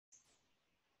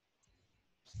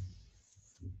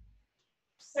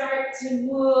Start to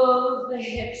move the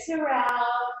hips around,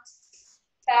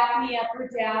 back knee up or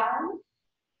down.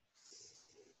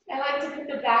 I like to put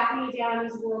the back knee down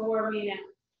as we're warming up.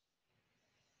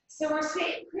 So we're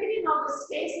creating all the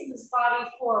space in this body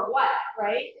for what,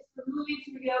 right? If we're moving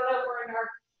through yoga, we're in our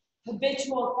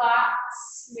habitual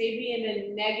thoughts, maybe in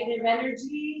a negative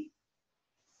energy,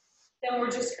 then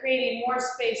we're just creating more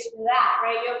space for that,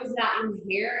 right? Yoga's not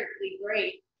inherently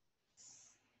great.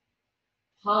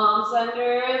 Palms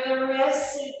under the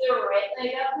wrists, sit the right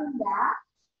leg up and back.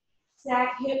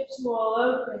 Stack hips roll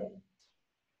open.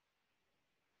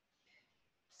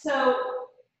 So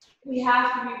we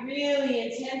have to be really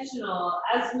intentional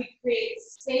as we create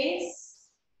space.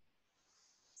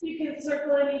 You can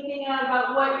circle anything out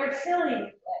about what you're filling it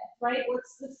with, right?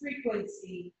 What's the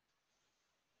frequency?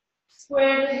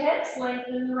 Square the hips,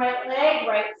 lengthen the right leg,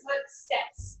 right foot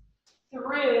steps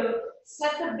through.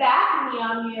 Set the back knee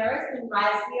on the earth and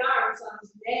rise the arms on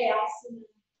today.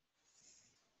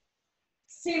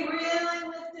 Stay really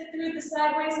lifted through the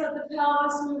sideways of the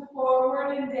pelvis, move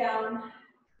forward and down.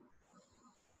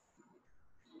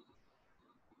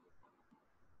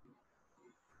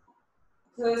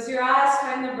 Close your eyes,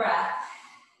 find the breath.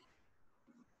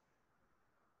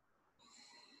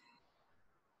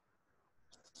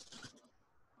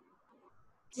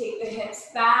 Take the hips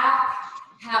back,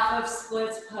 half of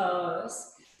splits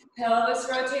pose. Pelvis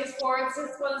rotates forward,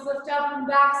 sits bones lift up and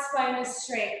back, spine is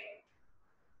straight.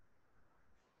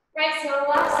 Right, so the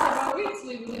last 6 weeks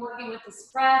we've been working with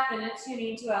this breath and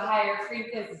attuning to a higher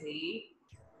frequency.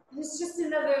 It's just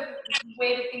another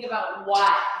way to think about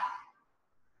what.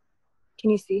 Can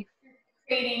you see?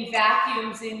 Creating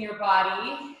vacuums in your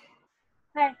body.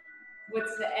 Hi.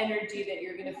 What's the energy that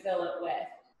you're going to fill it with?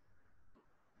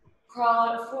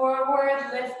 Crawl it forward,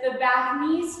 lift the back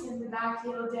knees, spin the back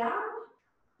heel down.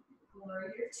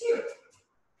 Warrior 2.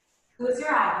 Close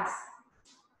your eyes.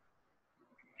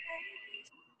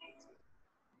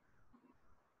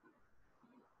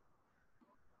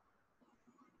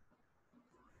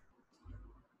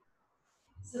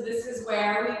 So this is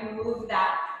where we move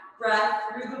that breath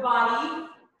through the body,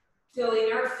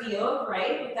 filling our field,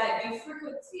 right, with that new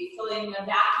frequency, filling the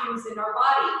vacuums in our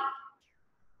body.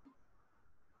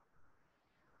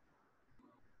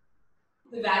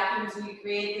 The vacuums we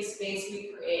create, the space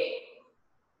we create.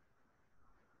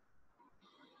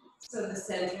 So the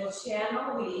central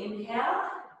channel, we inhale.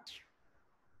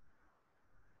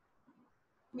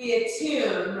 We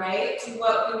attune, right, to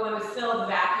what we want to fill the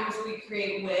vacuums we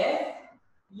create with.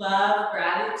 Love,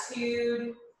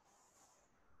 gratitude,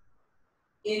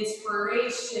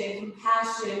 inspiration,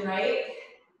 compassion, right?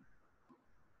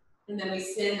 And then we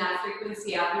send that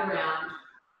frequency out and around.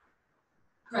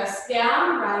 Press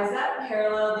down, rise up,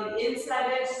 parallel the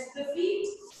inside edges of the feet.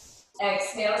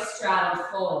 Exhale, straddle,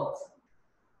 fold.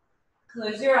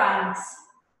 Close your eyes.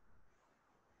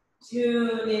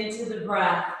 Tune into the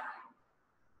breath.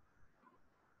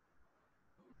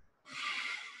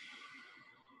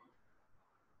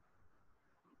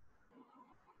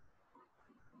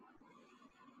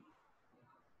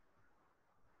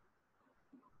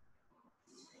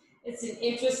 It's an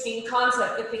interesting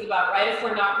concept to think about, right? If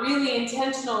we're not really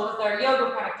intentional with our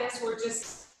yoga practice, we're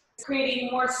just creating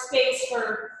more space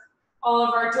for all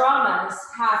of our dramas.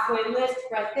 Halfway lift,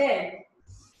 breath in.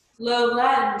 Low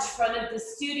lunge, front of the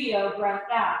studio, breath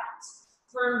out.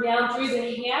 Firm down through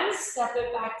the hands, step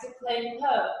it back to plank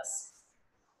pose.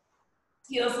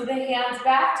 Heels of the hands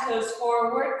back, toes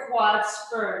forward, quads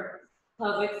firm.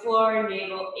 Pelvic floor,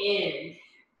 navel in.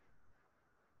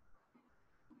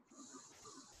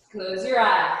 Close your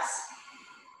eyes.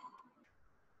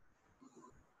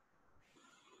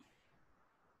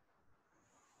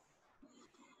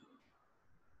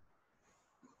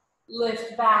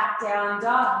 Lift back, down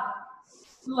dog.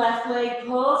 Left leg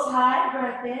pulls high,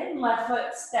 breath in. Left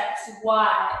foot steps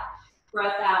wide,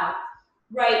 breath out.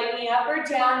 Right knee up or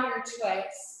down, your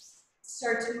choice.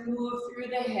 Start to move through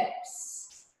the hips.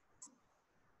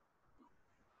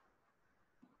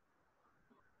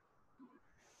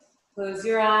 Close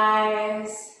your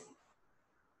eyes.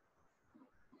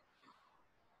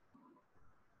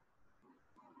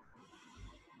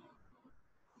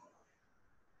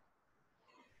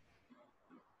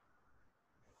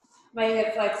 My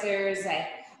hip flexors, I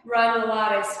run a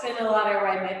lot, I spin a lot, I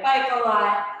ride my bike a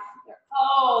lot. They're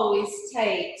always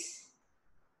tight.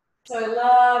 So I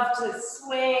love to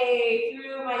sway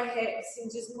through my hips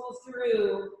and just move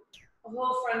through the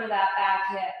whole front of that back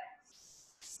hip.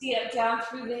 Step down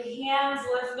through the hands,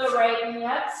 lift the right knee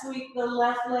up, sweep the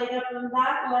left leg up and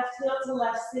back, left heel to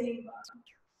left sitting bone.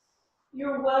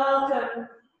 You're welcome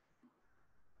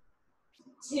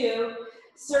to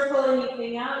circle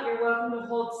anything out, you're welcome to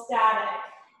hold static.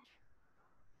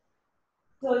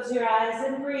 Close your eyes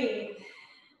and breathe.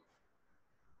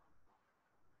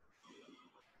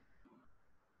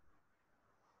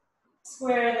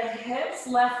 Square the hips,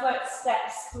 left foot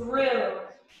steps through.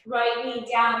 Right knee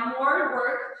down, more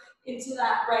work into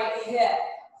that right hip.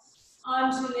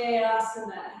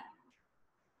 Anjaneyasana.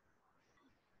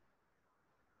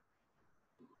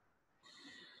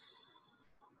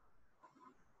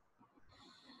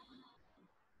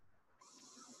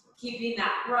 Keeping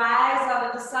that rise out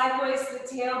of the side waist, the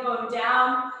tailbone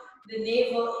down, the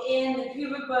navel in, the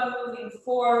pubic bone moving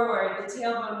forward, the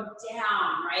tailbone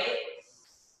down, right?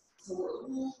 So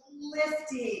we're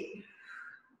lifting.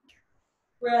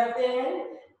 Breath in.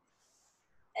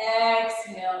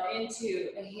 Exhale into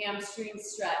a hamstring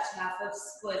stretch, half of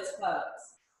splits pose.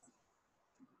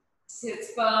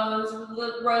 Sits bones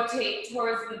rotate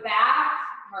towards the back,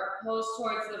 heart pulls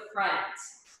towards the front.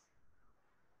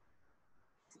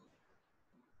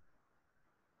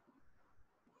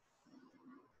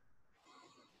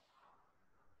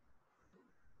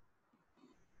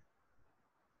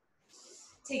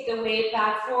 Take the weight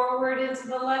back forward into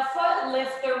the left foot,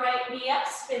 lift the right knee up,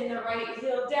 spin the right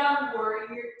heel down,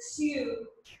 warrior two.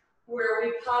 Where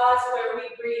we pause, where we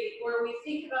breathe, where we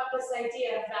think about this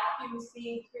idea of vacuums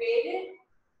being created.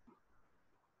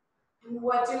 And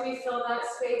what do we fill that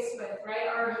space with, right?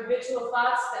 Our habitual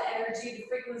thoughts, the energy, the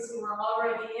frequency we're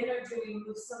already in, or do we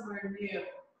move somewhere new?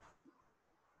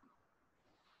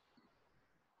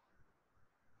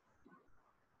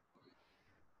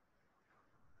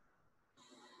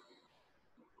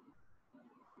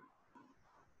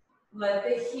 Let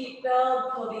the heat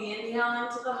build, pull the inhale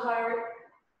into the heart,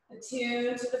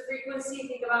 attune to the frequency,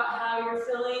 think about how you're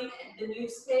filling the new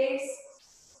space,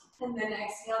 and then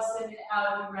exhale, send it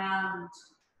out and around.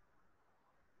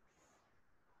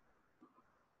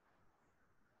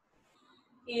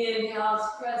 Inhale,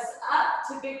 press up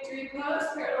to victory pose,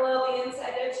 parallel the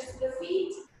inside edges of the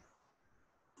feet.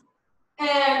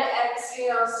 And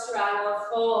exhale, straddle,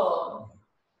 fold.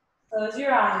 Close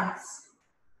your eyes.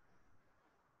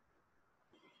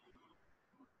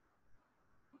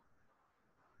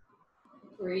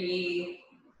 Breathe.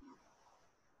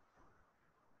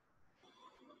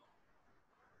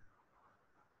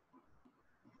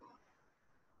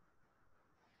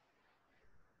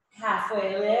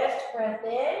 Halfway lift, breath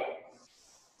in.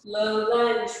 Low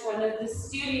lunge, front of the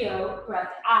studio,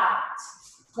 breath out.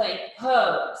 Plank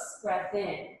pose, breath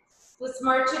in. Let's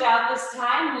march it out this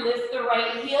time. Lift the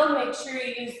right heel, make sure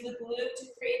you use the glute to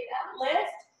create that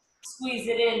lift. Squeeze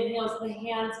it in, heels the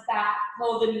hands back,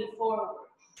 pull the knee forward.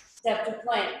 Step to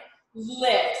plank,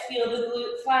 lift, feel the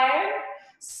glute fire,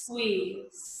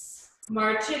 squeeze.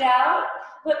 March it out,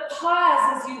 but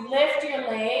pause as you lift your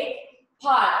leg,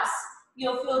 pause.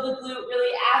 You'll feel the glute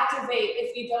really activate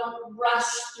if you don't rush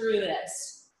through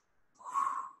this.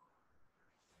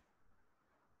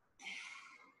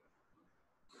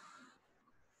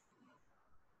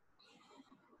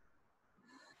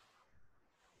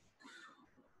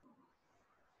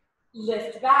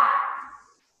 Lift back.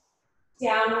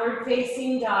 Downward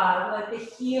facing dog. Let the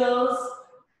heels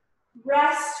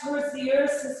rest towards the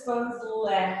earth, sit bones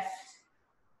lift.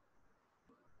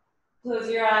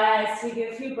 Close your eyes, take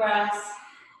a few breaths.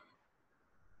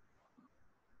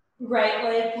 Right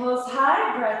leg pulls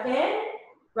high, breath in.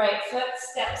 Right foot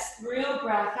steps through,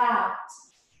 breath out.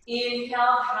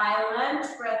 Inhale, high lunge,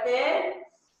 breath in.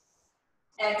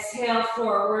 Exhale,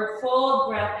 forward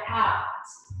fold, breath out.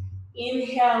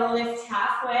 Inhale, lift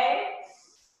halfway.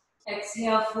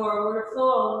 Exhale, forward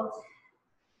fold.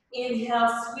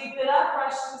 Inhale, sweep it up,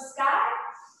 brush the sky.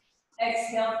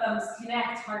 Exhale, thumbs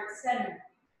connect, heart center.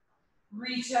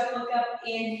 Reach up, look up,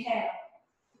 inhale.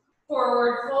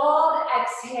 Forward fold,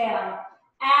 exhale.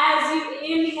 As you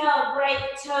inhale, right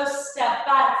toes step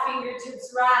back,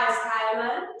 fingertips rise, high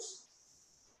lunge.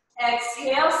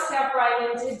 Exhale, step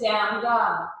right into down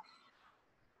dog.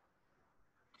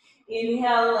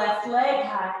 Inhale, left leg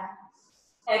high.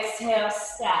 Exhale,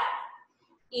 step.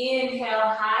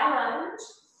 Inhale, high lunge.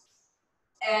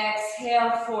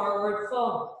 Exhale, forward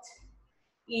fold.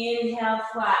 Inhale,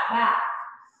 flat back.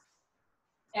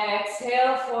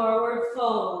 Exhale, forward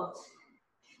fold.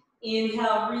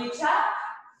 Inhale, reach up.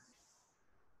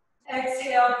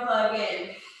 Exhale, plug in.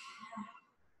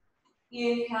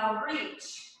 Inhale,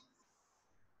 reach.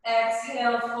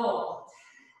 Exhale, fold.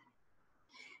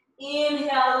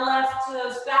 Inhale, left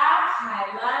toes back, high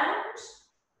lunge.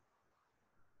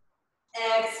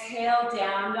 Exhale,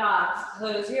 down dog.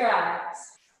 Close your eyes.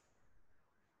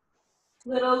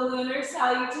 Little lunar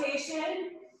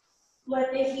salutation.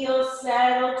 Let the heels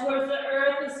settle towards the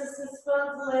earth as the sits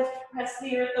bones lift. Press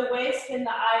the earth away, spin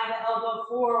the eye of the elbow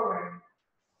forward.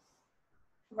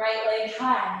 Right leg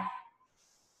high.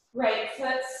 Right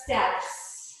foot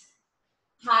steps.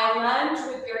 High lunge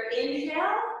with your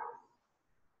inhale.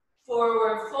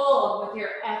 Forward fold with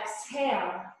your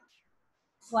exhale.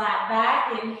 Flat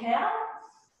back, inhale.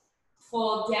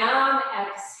 Fold down,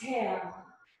 exhale.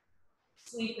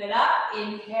 Sweep it up,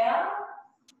 inhale.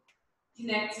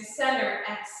 Connect to center,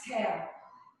 exhale.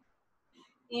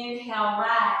 Inhale,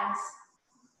 rise.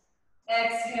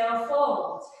 Exhale,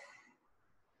 fold.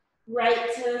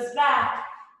 Right toes back.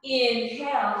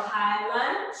 Inhale, high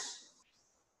lunge.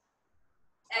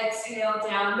 Exhale,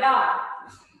 down dog.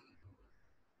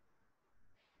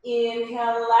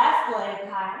 Inhale, left leg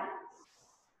high.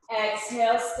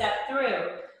 Exhale, step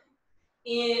through.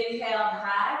 Inhale,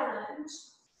 high lunge.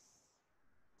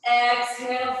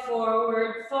 Exhale,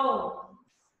 forward fold.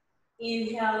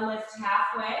 Inhale, lift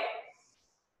halfway.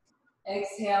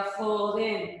 Exhale, fold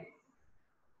in.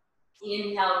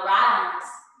 Inhale, rise.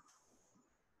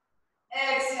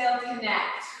 Exhale,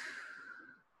 connect.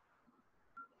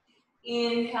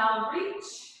 Inhale,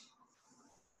 reach.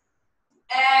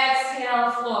 Exhale,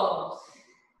 fold.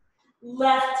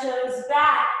 Left toes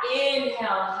back. Inhale,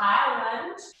 high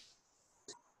lunge.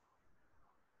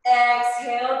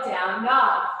 Exhale, down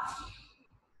dog.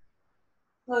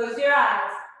 Close your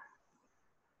eyes.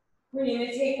 We're going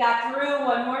to take that through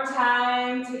one more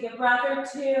time. Take a breath or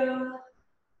two.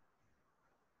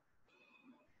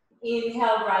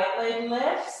 Inhale, right leg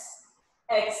lifts.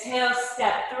 Exhale,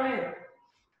 step through.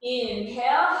 Inhale,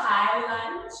 high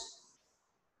lunge.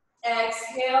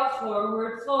 Exhale,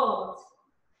 forward fold.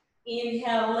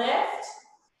 Inhale, lift.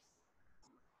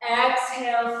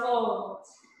 Exhale, fold.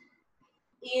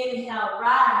 Inhale,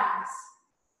 rise.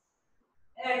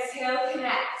 Exhale,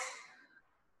 connect.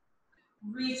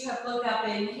 Reach up, look up,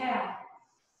 inhale.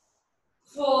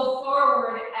 Fold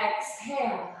forward,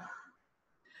 exhale.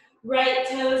 Right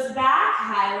toes back,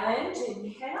 high lunge,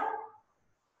 inhale.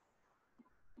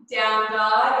 Down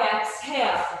dog,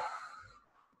 exhale.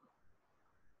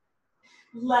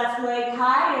 Left leg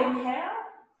high, inhale.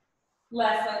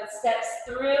 Left foot steps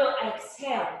through,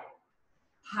 exhale.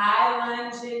 High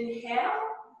lunge, inhale.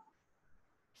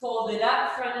 Fold it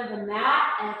up, front of the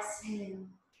mat, exhale.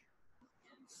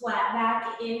 Flat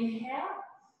back, inhale.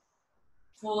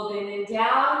 Fold in and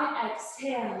down,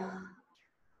 exhale.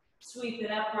 Sweep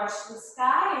it up, brush the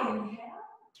sky, inhale.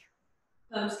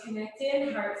 Thumbs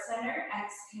connected, heart center,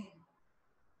 exhale.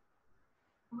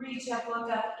 Reach up,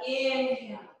 look up,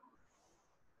 inhale.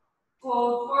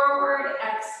 Fold forward,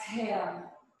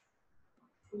 exhale.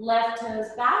 Left toes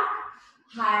back,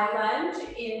 high lunge,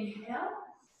 inhale.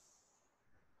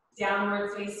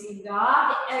 Downward facing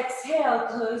dog, exhale,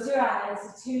 close your eyes,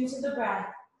 attune to the breath.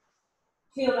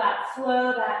 Feel that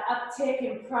flow, that uptick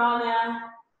in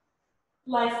prana,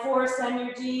 life force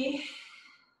energy.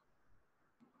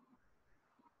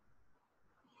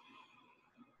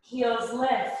 Heels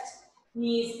lift,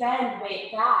 knees bend,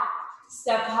 weight back.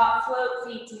 Step, hop, float,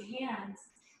 feet to hands.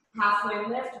 Halfway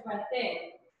lift, breath in.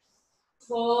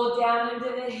 Fold down into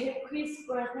the hip crease,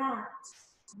 breath out.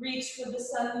 Reach for the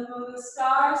sun, the moon, the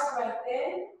stars, breath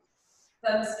in.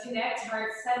 Thumbs connect,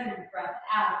 heart center, breath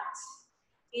out.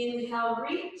 Inhale,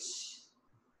 reach.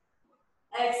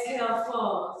 Exhale,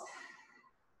 fold.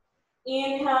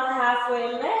 Inhale,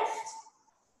 halfway lift.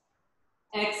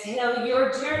 Exhale,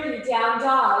 your journey, down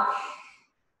dog.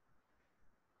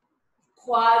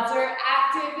 Quads are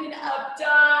active and up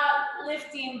dog,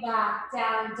 lifting back,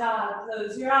 down dog.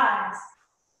 Close your eyes.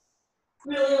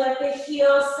 Really let the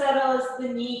heels settle as the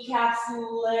kneecaps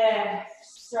lift,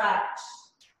 stretch.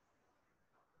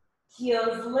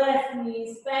 Heels lift,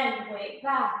 knees bend, weight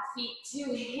back, feet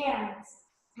to hands.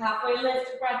 Halfway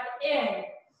lift, breath in.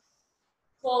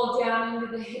 Fold down into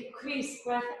the hip crease,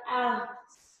 breath out.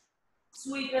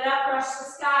 Sweep it up, brush the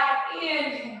sky,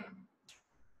 inhale.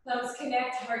 Thumbs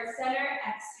connect, heart center,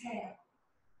 exhale.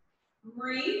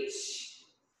 Reach.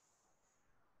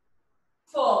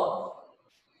 Fold.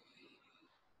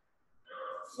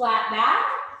 Flat back.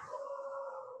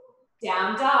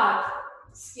 Down dog.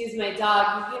 Excuse my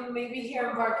dog. You can maybe hear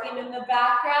him barking in the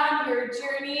background. Your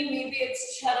journey, maybe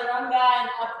it's chaturanga and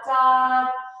up dog.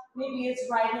 Maybe it's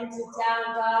right into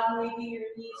down dog. Maybe your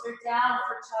knees are down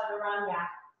for chaturanga.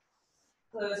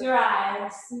 Close your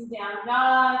eyes. Down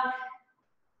dog.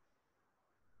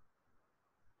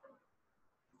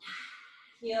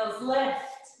 Heels lift.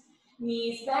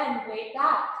 Knees bend, weight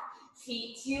back.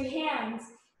 Feet to hands.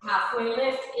 Halfway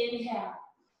lift, inhale.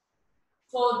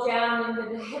 Fold down into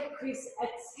the hip crease,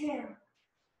 exhale.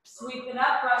 Sweep it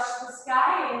up, brush the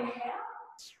sky, inhale.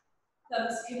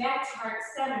 Thumbs connect, heart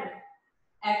center.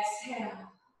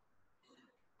 Exhale.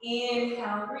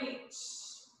 Inhale, reach.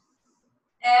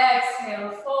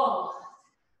 Exhale, fold.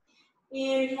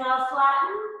 Inhale,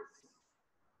 flatten.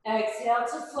 Exhale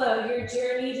to flow your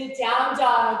journey to down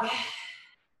dog.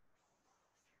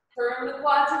 Firm the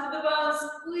quads into the bones,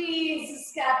 squeeze the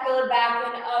scapula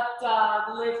back and up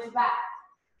dog, lift back.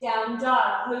 Down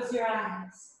dog, close your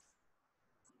eyes.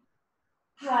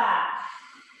 Ha.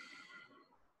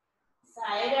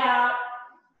 Side out.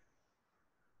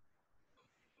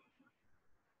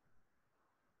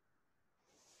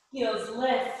 Heels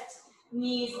lift,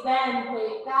 knees bend,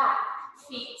 weight back,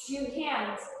 feet two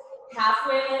hands.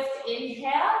 Halfway lift,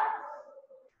 inhale.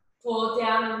 Fold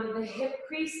down into the hip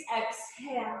crease,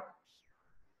 exhale.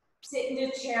 Sit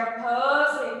into chair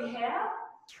pose, inhale.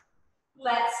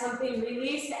 Let something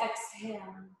release, exhale.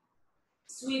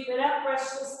 Sweep it up, brush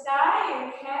the sky,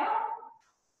 inhale.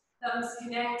 Thumbs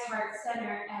connect, heart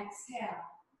center, exhale.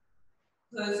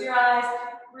 Close your eyes,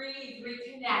 breathe,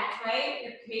 reconnect, right?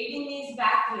 You're creating these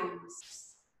vacuums.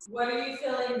 What are you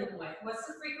filling them with? What's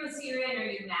the frequency you're in? Are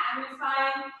you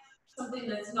magnifying something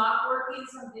that's not working,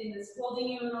 something that's holding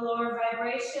you in a lower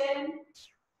vibration?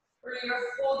 Or you're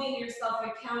holding yourself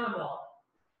accountable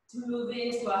to move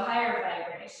into a higher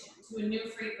vibration, to a new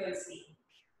frequency?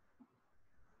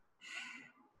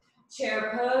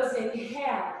 Chair pose,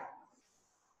 inhale.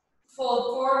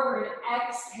 Fold forward,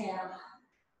 exhale.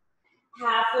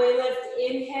 Halfway lift,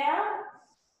 inhale.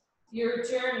 Your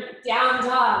journey, down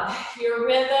dog, your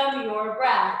rhythm, your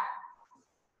breath.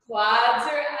 Quads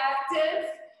are active.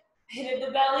 Pit of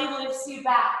the belly lifts you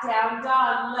back, down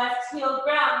dog. Left heel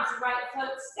grounds, right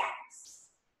foot steps.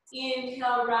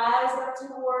 Inhale, rise up to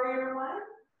warrior one.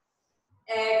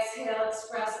 Exhale,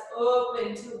 express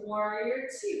open to warrior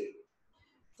two.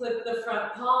 Flip the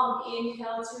front palm,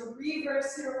 inhale to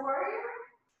reverse your warrior.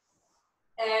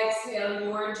 Exhale,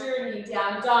 your journey,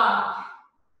 down dog.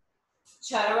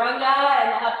 Chaturanga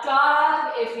and up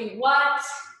dog if you want.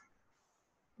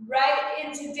 Right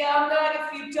into down dog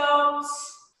if you don't.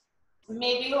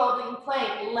 Maybe holding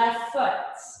plank, left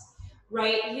foot.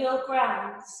 Right heel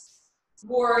grounds.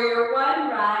 Warrior one,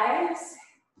 rise.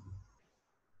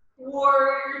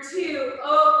 Warrior two,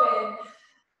 open.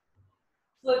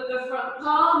 Flip the front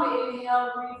palm,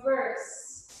 inhale,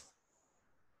 reverse.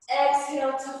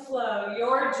 Exhale to flow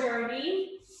your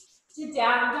journey to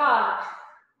down dog.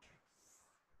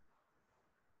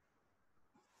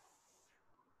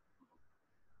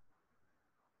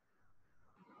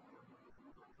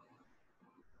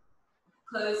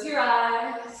 Close your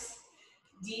eyes.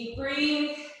 Deep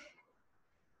breathe.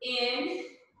 In.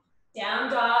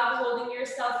 Down dog, holding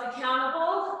yourself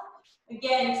accountable.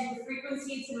 Again, to the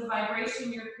frequency, to the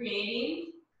vibration you're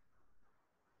creating.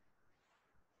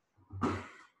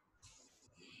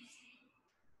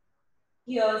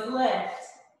 Heels lift.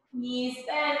 Knees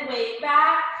bend, weight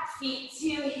back. Feet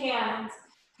two hands.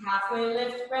 Halfway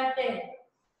lift, breath in.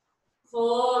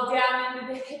 Fold down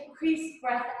into the hip crease,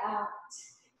 breath out.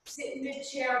 Sit in the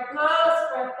chair pose,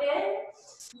 breath in.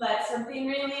 Let something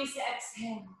release,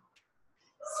 exhale.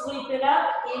 Sweep it up,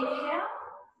 inhale.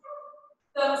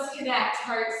 Thumbs connect,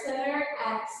 heart center,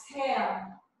 exhale.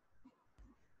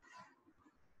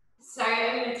 Sorry,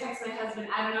 I'm gonna text my husband.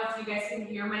 I don't know if you guys can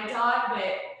hear my dog, but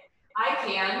I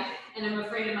can, and I'm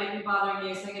afraid it might be bothering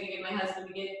you, so I'm gonna get my husband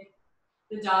to get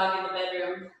the dog in the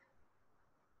bedroom.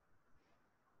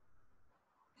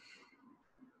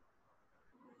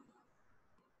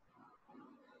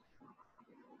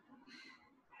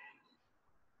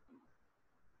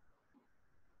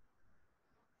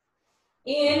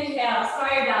 Inhale,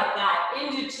 sorry about that,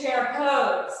 into chair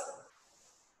pose.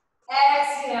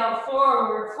 Exhale,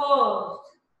 forward fold.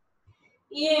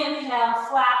 Inhale,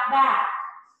 flat back.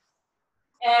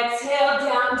 Exhale,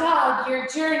 down dog, your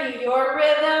journey, your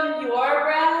rhythm, your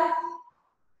breath.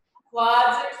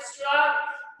 Quads are strong,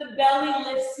 the belly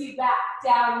lifts you back.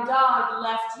 Down dog,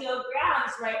 left heel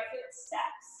grounds, right foot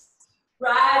steps.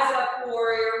 Rise up,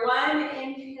 warrior one,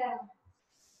 inhale.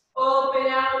 Open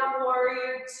out,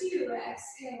 warrior two,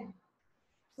 exhale.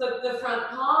 Flip the front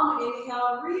palm,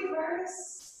 inhale,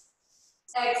 reverse.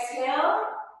 Exhale,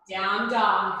 down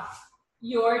dog.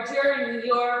 Your journey,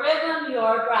 your rhythm,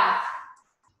 your breath.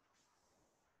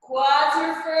 Quads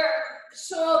are firm,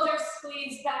 shoulders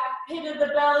squeeze back, pit of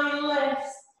the belly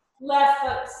lifts, left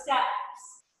foot steps.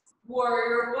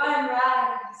 Warrior one,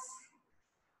 rise.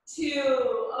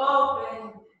 Two,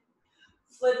 open.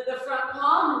 Flip the front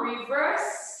palm,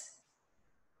 reverse.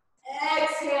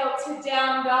 Exhale to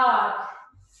down dog.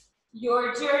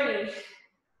 Your journey.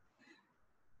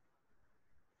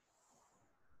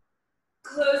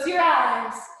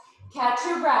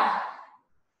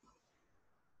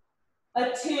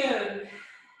 Attune.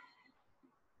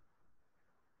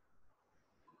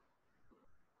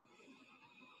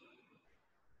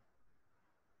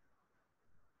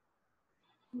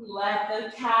 Let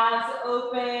the calves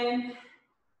open.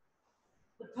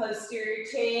 The posterior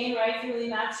chain, right? Feeling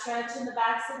that stretch in the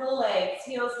backs of the legs.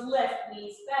 Heels lift,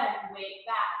 knees bend, weight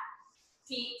back.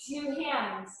 Feet to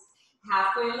hands.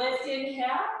 Halfway lift, inhale.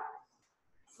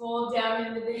 Fold down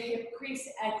into the hip crease,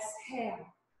 exhale.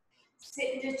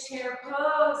 Sit into chair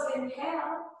pose,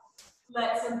 inhale.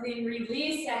 Let something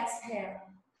release, exhale.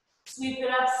 Sweep it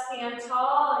up, stand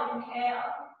tall, inhale.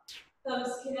 Thumbs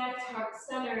connect, heart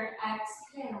center,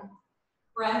 exhale.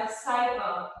 Breath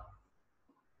cycle.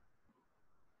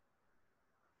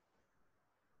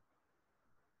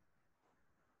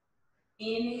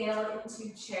 Inhale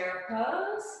into chair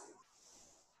pose.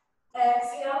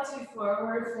 Exhale to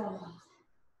forward fold.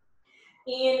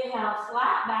 Inhale,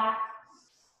 flat back.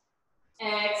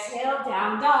 Exhale,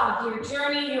 down dog. Your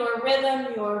journey, your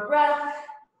rhythm, your breath.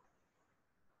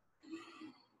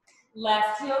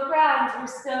 Left heel ground, we're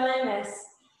still in this.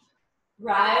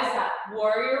 Rise up,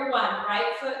 warrior one,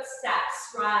 right foot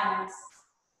steps, rise.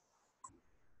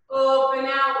 Open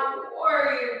out,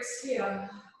 warrior two.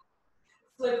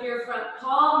 Flip your front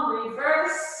palm,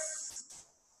 reverse.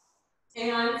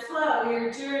 And flow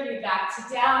your journey back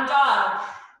to down dog.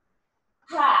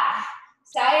 Ha,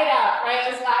 side out, right?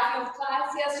 I was laughing with class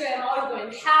yesterday, I'm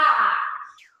always going, ha.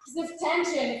 Because if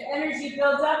tension, if energy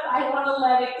builds up, I want to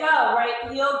let it go.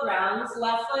 Right heel grounds,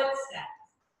 left foot step.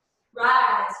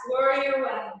 Rise, warrior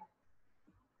one.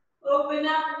 Open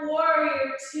up,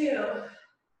 warrior two.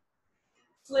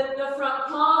 Flip the front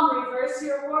palm, reverse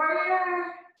your warrior.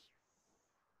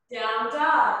 Down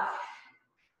dog.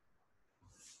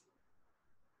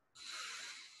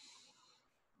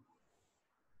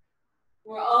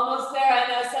 We're almost there. I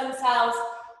know some cells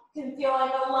can feel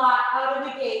like a lot out of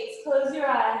the gates. Close your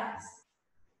eyes.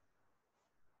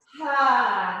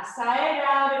 Ha, sigh it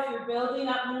out. If you're building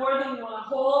up more than you want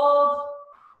to hold,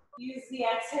 use the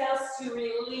exhales to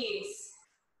release.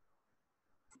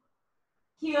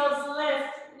 Heels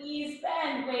lift, knees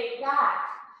bend, weight back.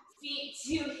 Feet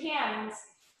to hands,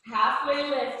 halfway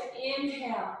lift,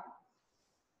 inhale.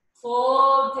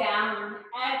 Fold down,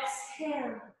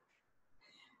 exhale.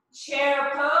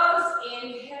 Chair pose,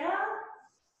 inhale.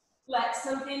 Let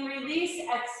something release,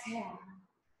 exhale.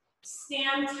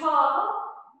 Stand tall,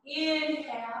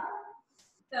 inhale.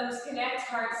 Thumbs connect,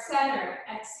 heart center,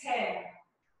 exhale.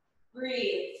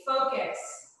 Breathe, focus.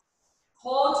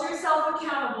 Hold yourself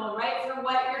accountable, right, for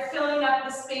what you're filling up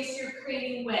the space you're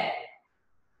creating with.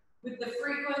 With the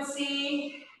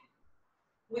frequency,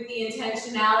 with the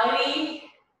intentionality.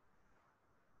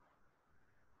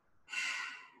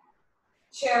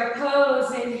 Chair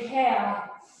pose, inhale.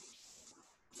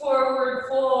 Forward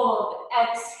fold,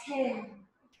 exhale.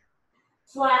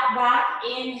 Flat back,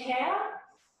 inhale.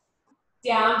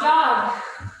 Down dog.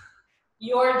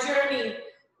 Your journey,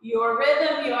 your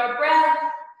rhythm, your breath.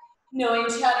 Knowing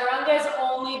chaturanga is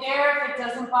only there if it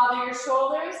doesn't bother your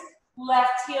shoulders.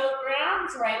 Left heel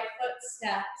grounds, right foot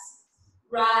steps.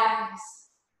 Rise.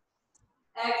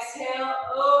 Exhale,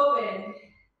 open.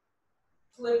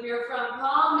 Flip your front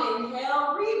palm,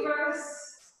 inhale, reverse.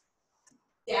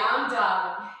 Down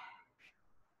dog.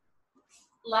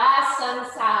 Last sun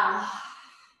sound.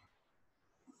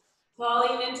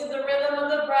 Falling into the rhythm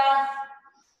of the breath.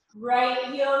 Right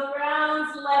heel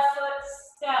grounds, left foot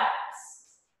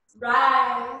steps.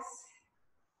 Rise.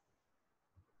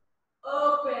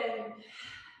 Open.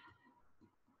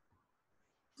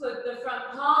 Flip the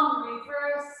front palm,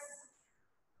 reverse.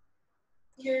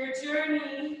 Your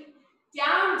journey,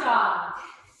 down dog.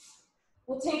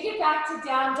 We'll take it back to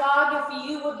down dog if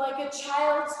you would like a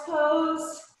child's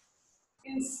pose.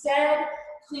 Instead,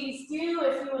 please do.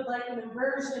 If you would like an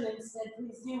inversion instead,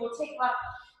 please do. We'll take about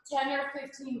 10 or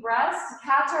 15 breaths to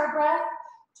catch our breath,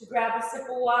 to grab a sip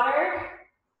of water,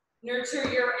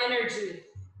 nurture your energy.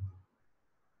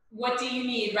 What do you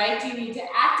need, right? Do you need to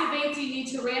activate? Do you need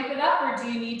to ramp it up? Or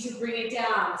do you need to bring it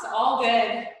down? It's all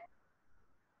good.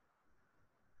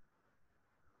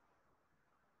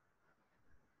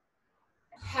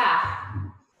 Ha.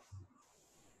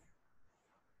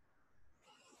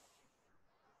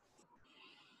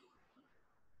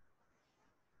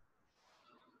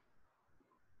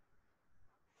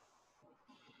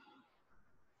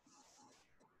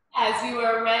 As you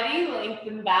are ready,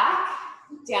 lengthen back,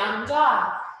 down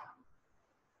dog.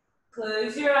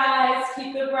 Close your eyes,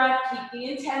 keep the breath, keep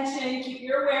the intention, keep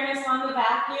your awareness on the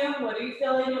vacuum. What are you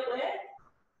filling it with?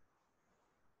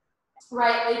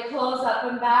 Right leg pulls up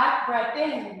and back, breath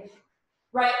in.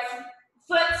 Right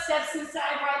Foot steps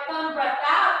inside, right thumb, breath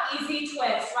out, easy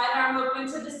twist. Right arm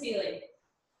open to the ceiling.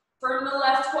 Firm the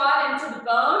left quad into the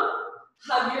bone.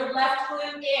 Hug your left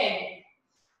glute in.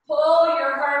 Pull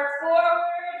your heart forward.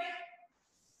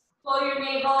 Pull your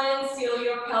navel in, seal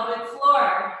your pelvic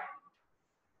floor.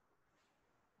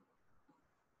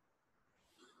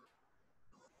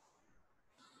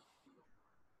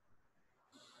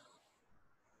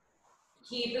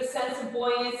 Keep a sense of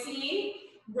buoyancy,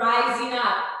 rising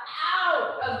up,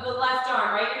 out of the left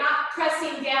arm, right? You're not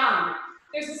pressing down.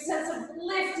 There's a sense of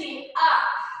lifting up.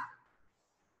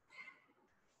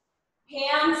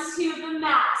 Hands to the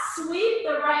mat. Sweep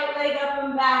the right leg up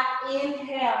and back.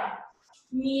 Inhale.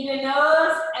 Knee to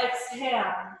nose.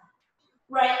 Exhale.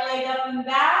 Right leg up and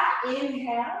back.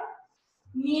 Inhale.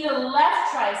 Knee to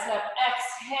left tricep.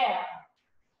 Exhale.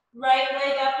 Right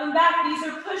leg up and back. These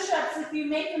are push-ups if you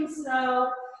make them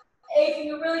so. If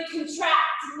you really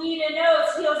contract, knee to nose,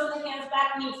 heels of the hands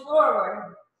back, knee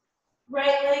forward.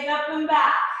 Right leg up and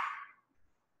back.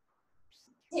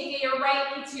 Take your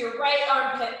right knee to your right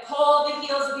armpit. Pull the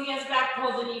heels of the hands back,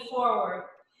 pull the knee forward.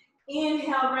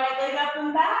 Inhale, right leg up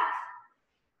and back.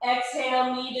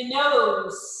 Exhale, knee to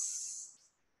nose.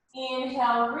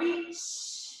 Inhale, reach.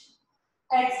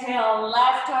 Exhale,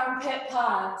 left armpit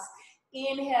pause.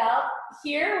 Inhale,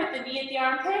 here with the knee at the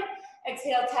armpit.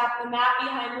 Exhale, tap the mat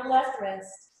behind the left wrist.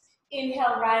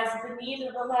 Inhale, rise the knee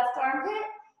to the left armpit.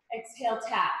 Exhale,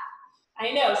 tap.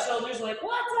 I know, shoulders like,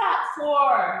 what's that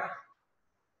for?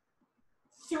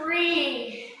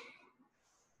 3,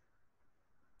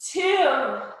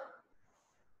 2,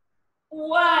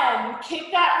 1.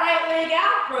 Kick that right leg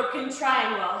out, broken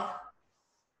triangle.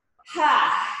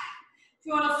 Ha. If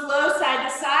you want to flow side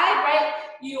to side, right,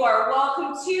 you are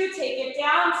welcome to. Take it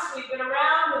down, sweep it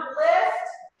around with lift.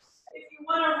 If you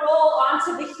want to roll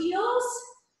onto the heels,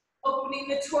 opening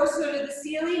the torso to the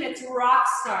ceiling, it's rock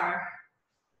star.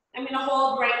 I'm going to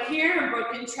hold right here in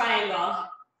broken triangle.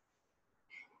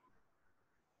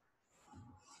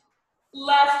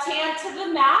 Left hand to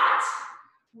the mat,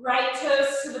 right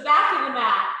toes to the back of the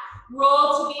mat.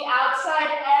 Roll to the outside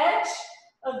edge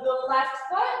of the left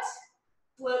foot.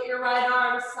 Float your right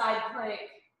arm, side plank.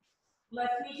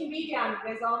 Left knee can be down,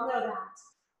 you guys all know that.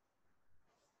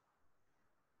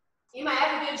 You might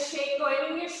have a good shake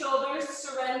going in your shoulders,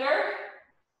 surrender.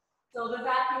 Fill the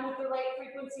vacuum with the right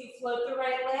frequency, float the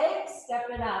right leg, step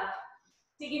it up.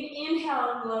 Take an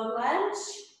inhale and low lunge.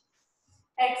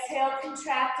 Exhale,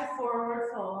 contract to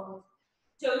forward fold.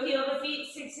 Toe heel the feet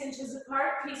 6 inches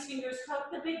apart, peace fingers hug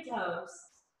the big toes.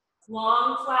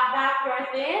 Long flat back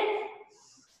breath in.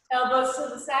 Elbows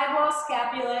to the sidewall,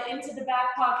 scapula into the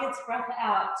back pockets, breath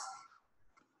out.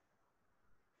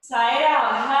 Side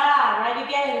out, ha, right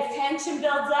again. If tension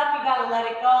builds up, you gotta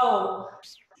let it go.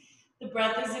 The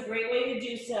breath is a great way to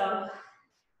do so.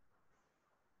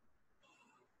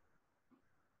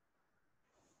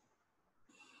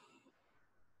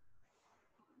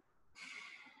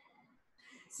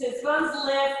 Sits bones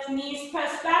lift, knees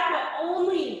press back, but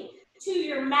only to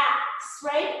your max,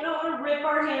 right? We don't want to rip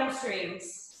our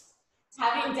hamstrings.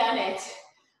 Having done it,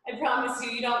 I promise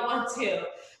you, you don't want to.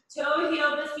 Toe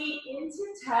heel the feet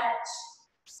into touch,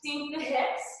 sink the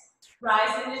hips,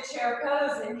 rise into chair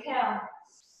pose, inhale.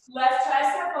 Left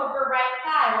tricep over right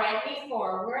thigh, right knee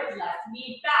forward, left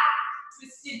knee back,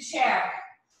 twisted chair.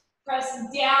 Press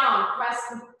down, press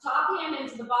the top hand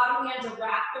into the bottom hand to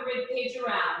wrap the rib cage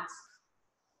around.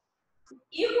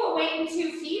 Equal weight in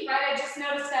 2 feet, right? I just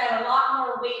noticed I had a lot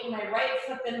more weight in my right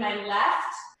foot than my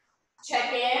left.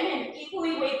 Check in and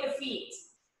equally weight the feet.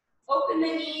 Open the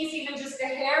knees even just a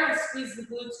hair and squeeze the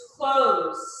glutes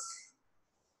close.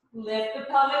 Lift the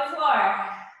pelvic floor.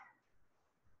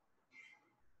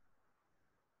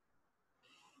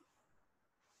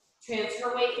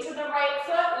 Transfer weight into the right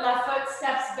foot, left foot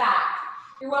steps back.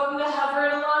 You're welcome to hover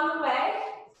it along the way.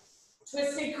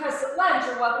 Twisted crescent lunge,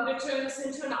 you're welcome to turn this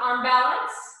into an arm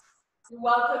balance. You're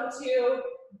welcome to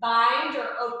bind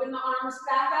or open the arms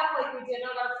back up like we did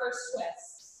on our first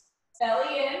twist.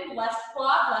 Belly in, left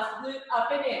quad, left glute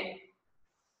up and in.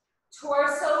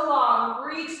 Torso long,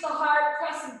 reach the heart,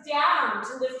 press down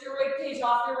to lift your rib cage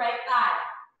off your right thigh.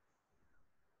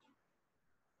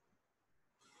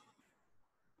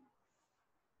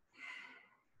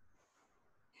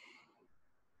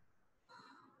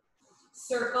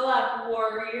 Circle up,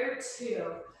 warrior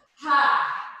 2.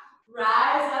 Ha.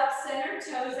 Rise up, center,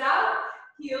 toes out,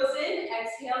 heels in,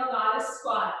 exhale, goddess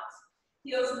squat.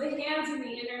 Heels of the hands in the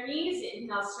inner knees,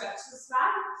 inhale, stretch the spine.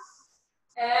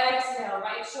 Exhale,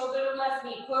 right shoulder to left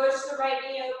knee, push the right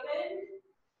knee open.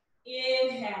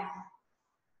 Inhale.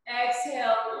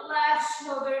 Exhale, left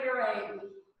shoulder to right knee.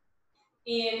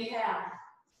 Inhale.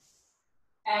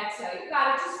 Exhale, you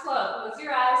got it, just flow. Close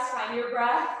your eyes, find your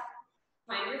breath,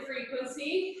 find your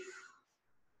frequency.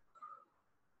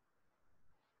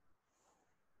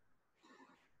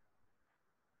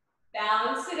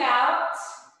 Balance it out.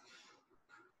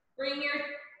 Bring your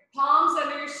palms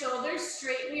under your shoulders,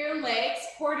 straighten your legs,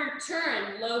 quarter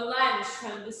turn, low lunge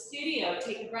from the studio.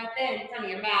 Take a breath in front of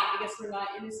your mat because we're not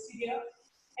in the studio.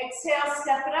 Exhale,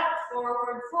 step it up,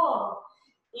 forward fold.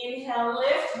 Inhale,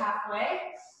 lift halfway.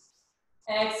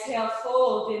 Exhale,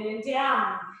 fold in and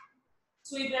down.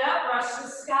 Sweep it up, brush the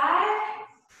sky.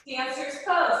 Dancer's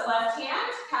pose, left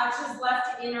hand, couches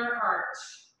left inner arch.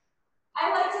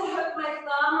 I like to hook my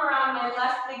thumb around my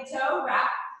left big toe, wrap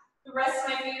the rest of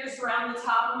my fingers around the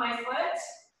top of my foot,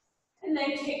 and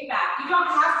then kick back. You don't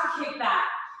have to kick back.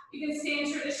 You can stay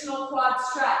in traditional quad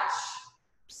stretch,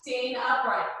 staying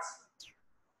upright.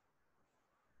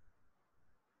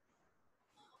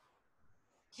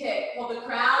 Kick, pull the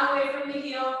crown away from the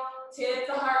heel, tip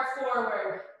the heart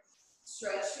forward.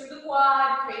 Stretch through the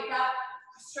quad, create that,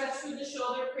 stretch through the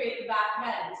shoulder, create the back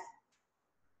bend.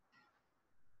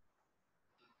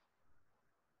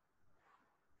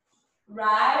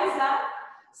 Rise up,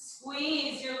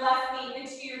 squeeze your left knee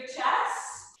into your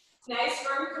chest. Nice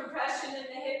firm compression in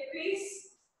the hip crease.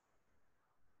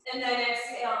 And then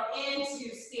exhale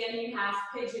into standing half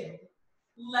pigeon.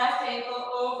 Left ankle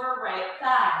over right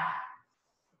thigh.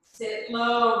 Sit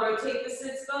low, rotate the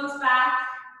sits bones back.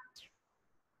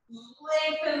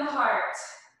 Lengthen the heart.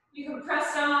 You can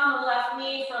press down on the left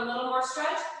knee for a little more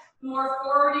stretch. The more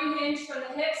forward you hinge from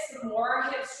the hips, the more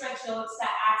hip stretch you'll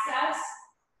access.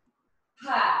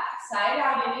 Side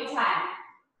out anytime.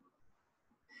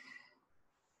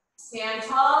 Stand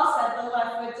tall, set the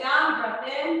left foot down, breath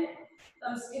in.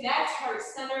 Thumbs connect, heart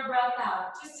center, breath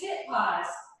out. Just hit pause.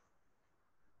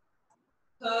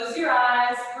 Close your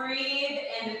eyes, breathe,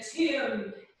 and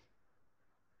attune.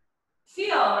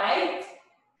 Feel, right?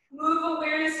 Move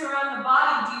awareness around the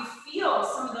body. Do you feel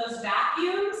some of those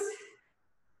vacuums?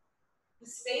 The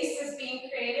space is being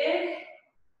created.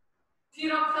 If you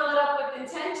don't fill it up with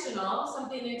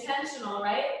something intentional,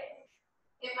 right?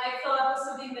 It might fill up with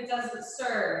something that doesn't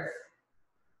serve.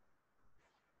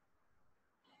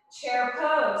 Chair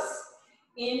pose.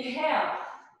 Inhale.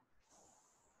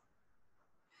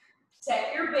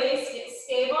 Set your base, get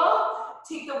stable.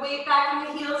 Take the weight back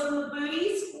in the heels and the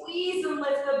booty. Squeeze and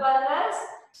lift the buttocks.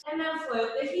 And then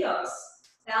float the heels.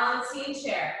 Balancing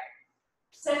chair.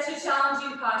 Such a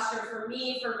challenging posture for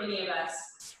me, for many of us.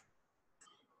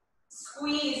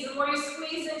 Squeeze. The more you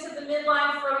squeeze into the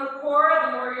midline from the core,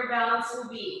 the more your balance will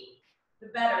be. The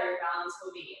better your balance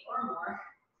will be, or more.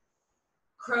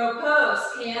 Crow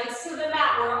pose. Hands to the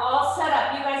mat. We're all set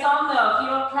up. You guys all know, if you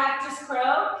don't practice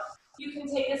crow, you can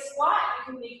take a squat.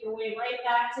 You can make your way right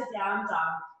back to down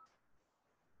dog.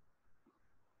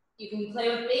 You can play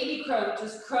with baby crow,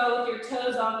 just crow with your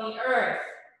toes on the earth.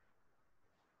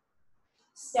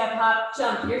 Step, hop,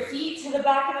 jump. Your feet to the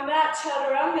back of the mat,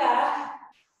 chaturanga.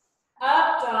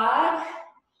 Up dog,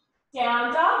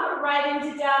 down dog, or right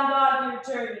into down dog,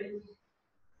 your journey.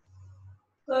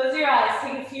 Close your eyes,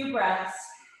 take a few breaths.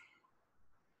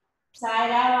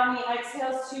 Side out on the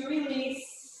exhales to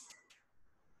release.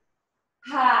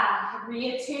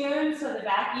 Reattune so the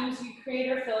vacuums you create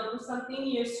are filled with something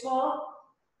useful.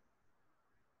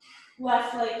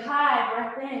 Left leg high,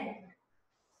 breath in.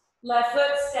 Left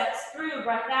foot steps through,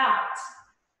 breath out.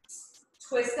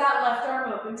 Twist that left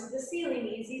arm open to the ceiling,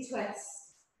 easy twist.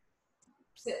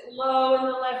 Sit low in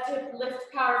the left hip,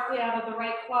 lift powerfully out of the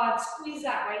right quad, squeeze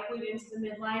that right glute into the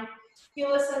midline.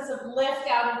 Feel a sense of lift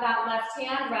out of that left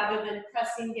hand rather than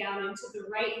pressing down into the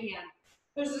right hand.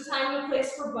 There's a time and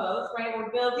place for both, right? We're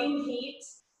building heat,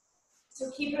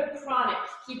 so keep it pranic,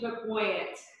 keep it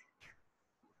buoyant.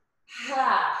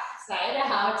 Sigh it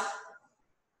out.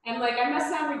 I'm like, I must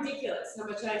sound ridiculous how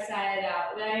much I sigh it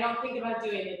out. And I don't think about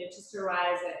doing it, it just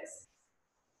arises.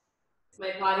 It's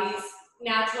my body's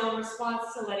natural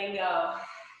response to letting go.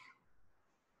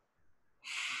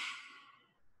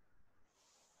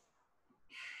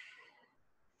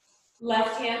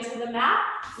 Left hand to the mat,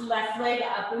 left leg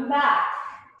up and back.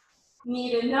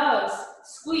 Knee to nose,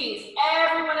 squeeze.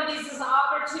 Every one of these is an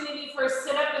opportunity for a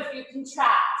sit-up if you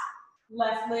contract.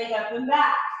 Left leg up and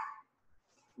back.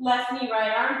 Left knee,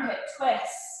 right armpit,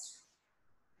 twist.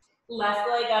 Left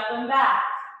leg up and back.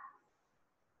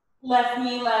 Left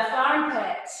knee, left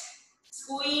armpit.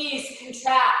 Squeeze,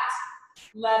 contract.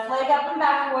 Left leg up and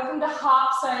back. Welcome to hop.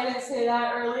 Sorry, I didn't say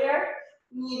that earlier.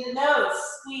 Knee to nose,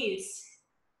 squeeze.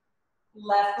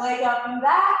 Left leg up and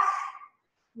back.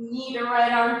 Knee to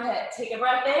right armpit. Take a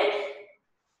breath in.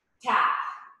 Tap.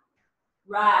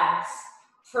 Rise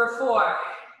for 4,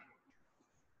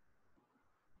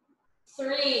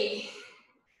 3,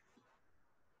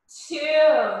 2.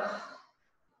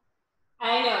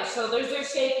 I know, shoulders are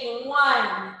shaking.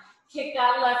 1. Kick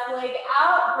that left leg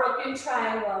out, broken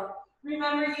triangle.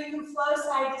 Remember, you can flow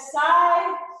side to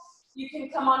side. You can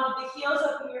come onto the heels,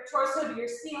 open your torso to your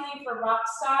ceiling for rock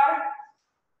star.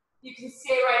 You can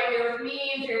stay right here with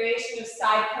me in variation of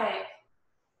side plank.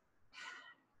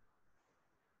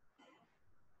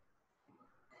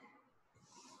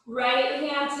 Right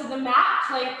hand to the mat,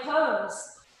 plank pose.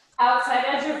 Outside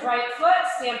edge of right foot,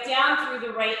 stamp down through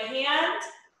the right hand,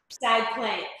 side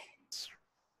plank.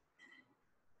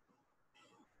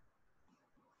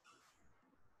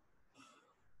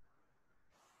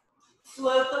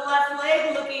 Float the left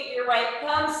leg, look at your right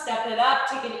thumb, step it up,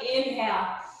 take an inhale.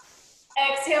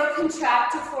 Exhale,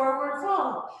 contract to forward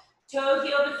fold. Toe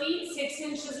heel to feet, 6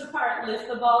 inches apart. Lift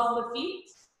the balls of the feet,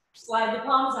 slide the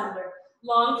palms under.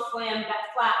 Long flat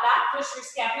back, push your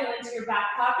scapula into your back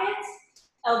pockets.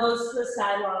 Elbows to the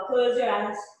sidewall, close your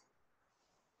eyes.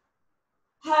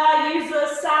 Use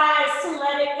those sides to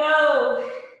let it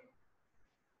go.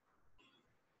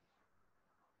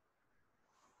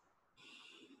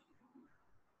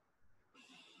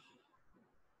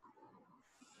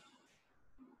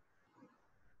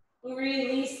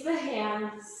 Release the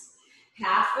hands.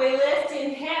 Halfway lift,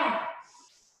 inhale.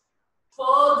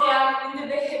 Fold down into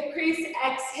the hip crease,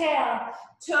 exhale.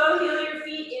 Toe heel your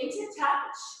feet into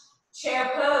touch.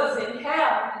 Chair pose,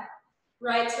 inhale.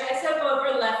 Right tricep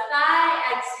over left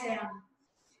thigh, exhale.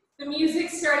 The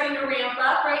music's starting to ramp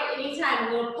up, right? Anytime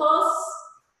a little pulse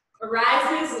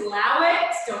arises, allow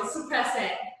it, don't suppress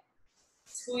it.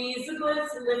 Squeeze the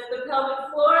glutes, lift the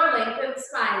pelvic floor, lengthen the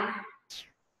spine.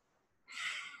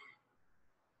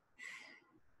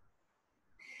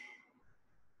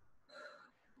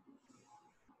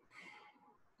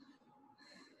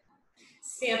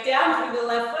 Stamp down through the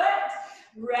left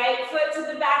foot, right foot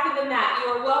to the back of the mat.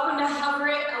 You are welcome to hover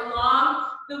it along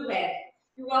the way.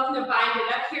 You're welcome to bind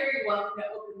it up here. You're welcome to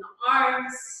open the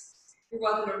arms. You're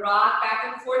welcome to rock back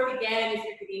and forth again if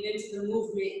you're getting into the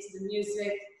movement, into the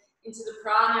music, into the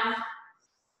prana.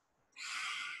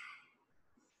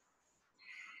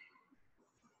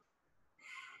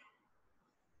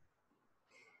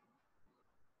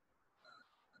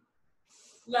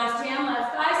 Left hand,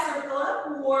 left thigh, circle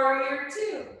up, warrior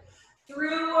 2.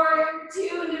 Through warrior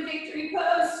 2 into victory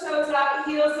pose, toes out,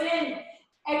 heels in.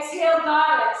 Exhale,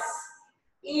 goddess.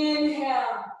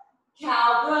 Inhale,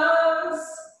 cow pose.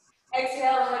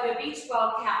 Exhale, hug a beach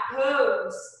ball, cat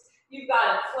pose. You've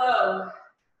got it, flow.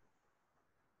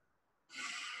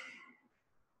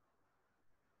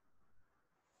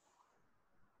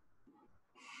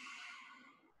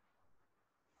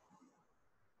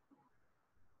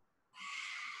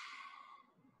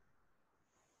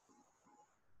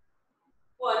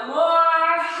 One more.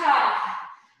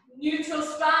 Neutral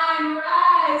spine,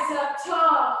 rise up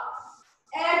tall.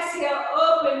 Exhale,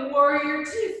 open, warrior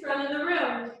 2, front of the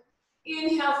room.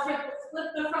 Inhale, flip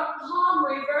the front palm,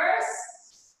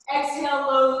 reverse. Exhale,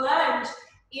 low lunge.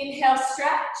 Inhale,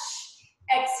 stretch.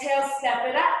 Exhale, step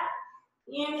it up.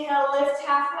 Inhale, lift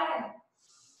halfway.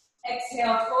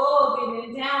 Exhale, fold in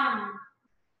and down.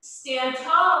 Stand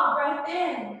tall, breath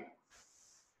in.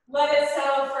 Let it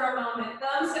settle for a moment.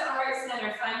 Thumbs at heart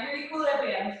center, find your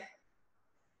equilibrium.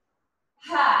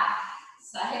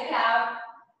 Side out.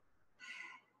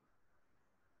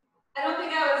 I don't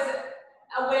think I was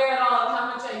aware at all of how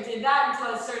much I did that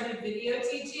until I started video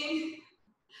teaching.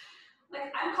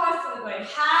 Like, I'm constantly going,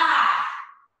 ha.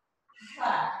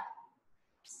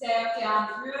 Step down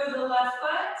through the left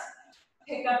foot.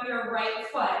 Pick up your right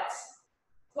foot.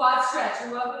 Quad stretch.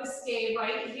 You're welcome to stay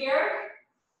right here.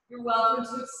 You're welcome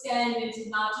to extend into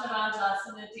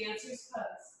Natarajasana, dancer's pose.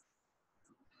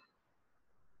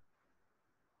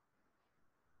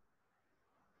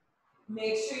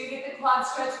 Make sure you get the quad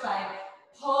stretch by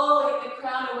pulling the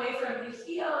crown away from the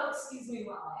heel. Excuse me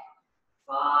while I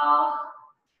fall.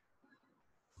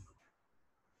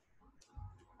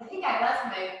 I think I left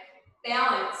my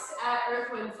balance at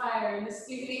Earth, Wind, Fire in the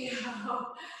studio.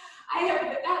 I have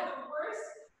had the worst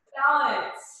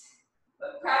balance,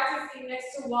 but practicing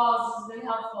next to walls has been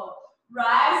helpful.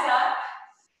 Rise up,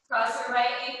 cross your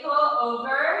right ankle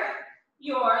over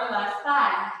your left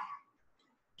thigh.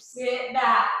 Sit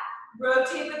back.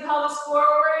 Rotate the pelvis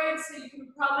forward so you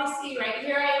can probably see right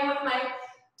here I am with my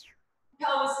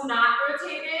pelvis not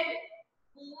rotated.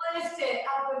 Lift it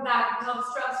up and back. The pelvis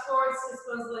drops forward, sits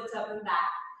bones lift up and back.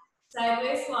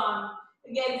 Sideways long.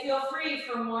 Again, feel free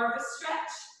for more of a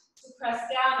stretch to press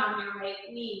down on your right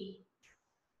knee.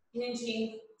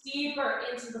 Hinging deeper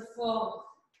into the fold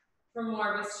for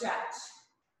more of a stretch.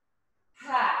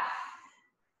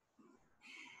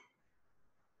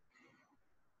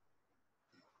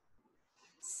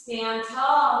 Stand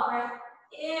tall, breath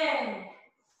in.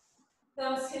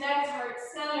 Thumbs connect, heart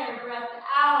center, breath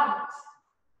out.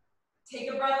 Take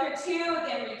a breath or two,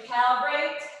 again,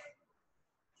 recalibrate.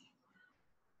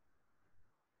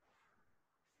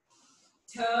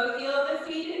 Toe heel of the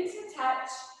feet into touch,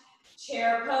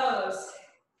 chair pose.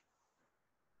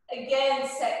 Again,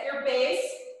 set your base.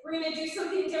 We're gonna do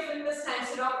something different this time,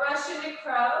 so don't rush into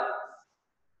crow.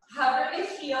 Hover the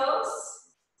heels,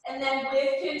 and then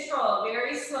with control,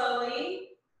 very slowly,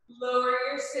 lower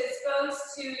your sits bones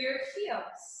to your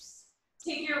heels.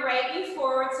 Take your right knee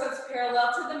forward so it's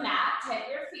parallel to the mat.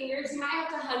 Tighten your fingers. You might have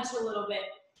to hunch a little bit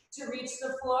to reach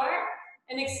the floor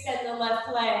and extend the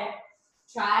left leg.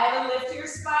 Try to lift your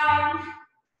spine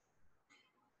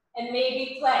and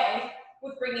maybe play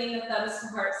with bringing the thumbs to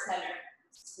heart center.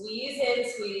 Squeeze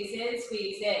in, squeeze in,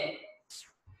 squeeze in.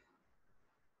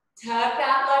 Tuck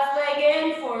that left leg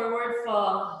in, forward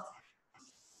fold.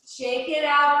 Shake it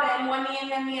out, bend one knee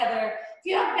and then the other. If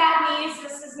you have bad knees,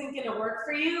 this isn't gonna work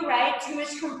for you, right? Too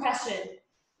much compression.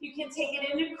 You can take it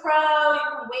into crow, you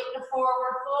can wait in a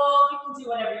forward fold, you can do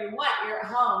whatever you want. You're at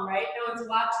home, right? No one's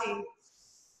watching.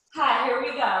 Hi, here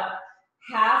we go.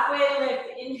 Halfway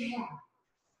lift, inhale.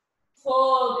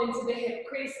 Fold into the hip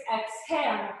crease,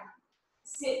 exhale.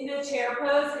 Sit in the chair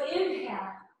pose, inhale.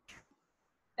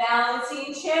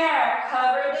 Balancing chair,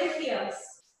 cover the heels.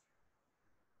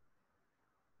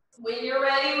 When you're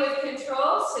ready with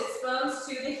control, sits bones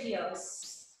to the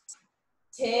heels.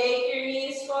 Take your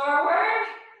knees forward.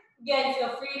 Again,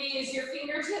 feel free to use your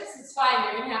fingertips, it's fine.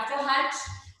 You're gonna have to hunch,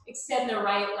 extend the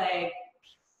right leg.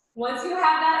 Once you have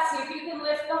that, see if you can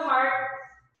lift the heart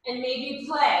and maybe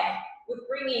play with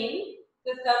bringing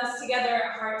the thumbs together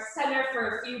at heart center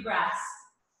for a few breaths.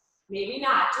 Maybe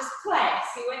not, just play,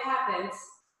 see what happens.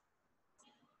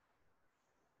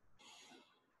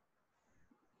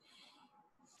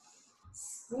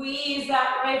 Squeeze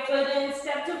that right foot in,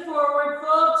 step to forward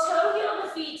fold, toe heel the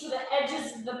feet to the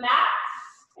edges of the mat,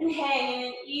 and hang in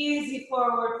an easy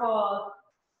forward fold.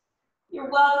 You're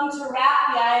welcome to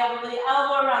wrap the eye over the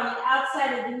elbow around the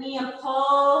outside of the knee and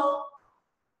pull.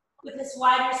 With this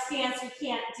wider stance, we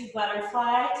can't do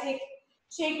butterfly.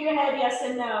 Shake your head yes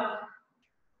and no.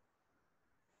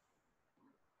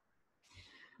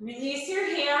 Release your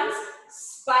hands,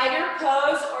 spider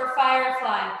pose or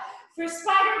firefly. For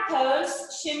spider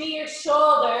pose, shimmy your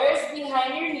shoulders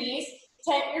behind your knees,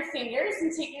 tighten your fingers,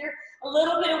 and take a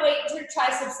little bit of weight into your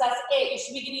triceps. That's it. You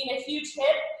should be getting a huge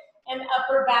hip and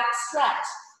upper back stretch.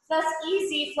 If that's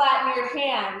easy, flatten your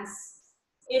hands.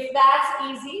 If that's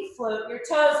easy, float your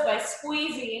toes by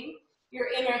squeezing your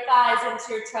inner thighs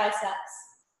into your triceps.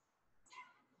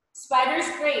 Spider's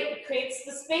great. It creates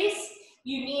the space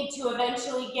you need to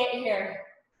eventually get here.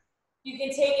 You can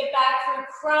take it back through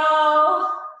crow,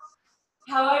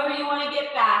 however you want to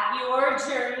get back. Your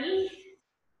journey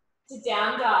to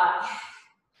down dog.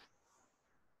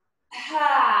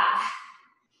 Ha.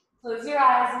 Close your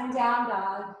eyes and down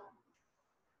dog.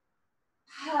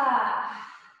 Ha.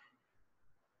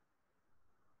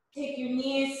 Take your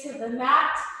knees to the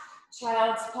mat,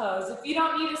 child's pose. If you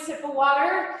don't need a sip of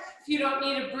water, if you don't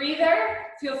need a breather,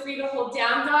 feel free to hold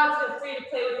down dog, feel free to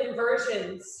play with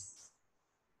inversions.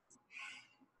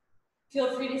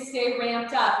 Feel free to stay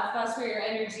ramped up if that's where your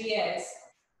energy is.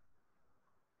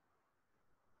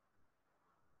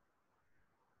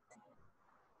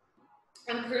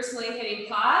 I'm personally hitting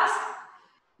pause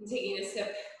and taking a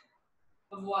sip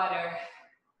of water.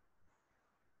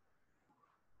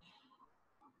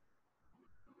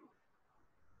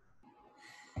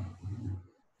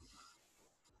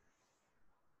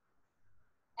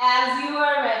 As you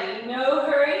are ready, no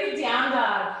hurry, down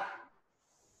dog.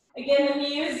 Again, the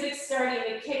music's starting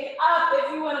to kick up.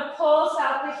 If you want to pulse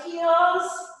out the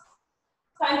heels,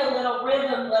 find a little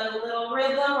rhythm, let a little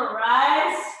rhythm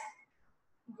arise.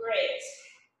 Great.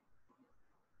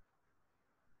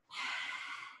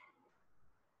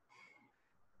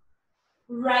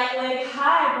 Right leg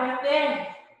high, breath in.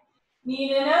 Knee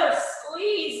to nose,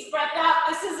 squeeze, breath out.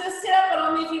 This is a sit-up, but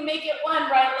only if you make it one.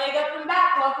 Right leg up and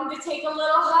back. Welcome to take a little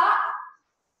hop.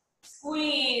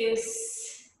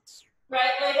 Squeeze.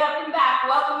 Right leg up and back.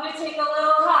 Welcome to take a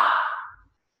little hop.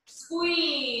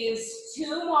 Squeeze.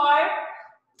 Two more,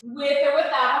 with or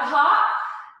without a hop.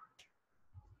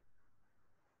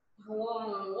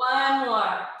 One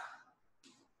more.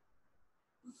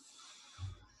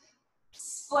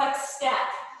 Flex step.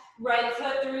 Right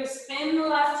foot through, spin the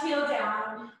left heel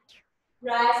down.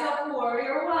 Rise up,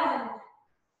 warrior one.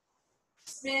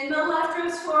 Spin the left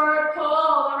ribs forward,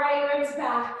 pull the right ribs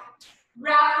back.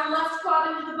 Wrap the left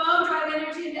quad into the bone, drive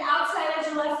energy into outside edge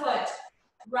of left foot.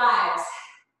 Rise.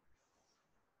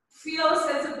 Feel a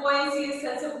sense of buoyancy, a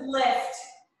sense of lift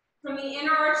from the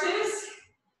inner arches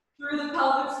through the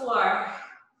pelvic floor.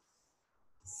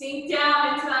 Sink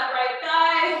down into that right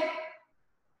thigh.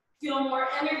 Feel more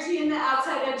energy in the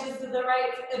outside edges of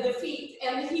the feet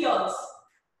and the heels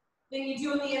than you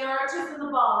do in the inner arches and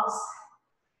the balls.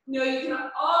 No, you can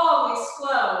always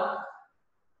flow.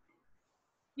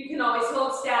 You can always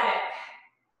hold static.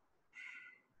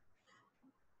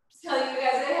 Tell you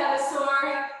guys I have a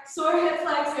sore hip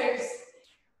flexors.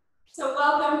 So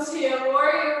welcome to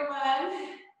Warrior One.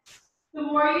 The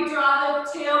more you draw the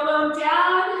tailbone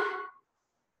down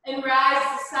and rise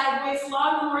sideways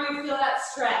long, the more you feel that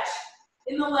stretch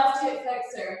in the left hip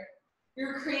flexor.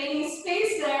 You're creating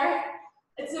space there.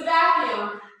 It's a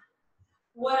vacuum.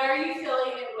 What are you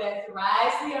filling it with?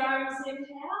 Rise the arms, inhale.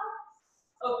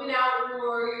 Open out,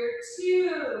 Warrior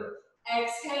Two.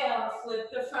 Exhale, flip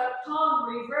the front palm,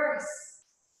 reverse.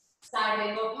 Side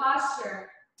angle posture.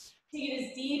 Take it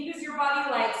as deep as your body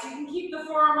likes. You can keep the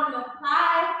forearm on the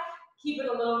thigh, keep it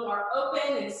a little more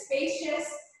open and spacious.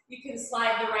 You can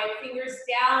slide the right fingers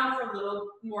down for a little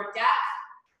more depth.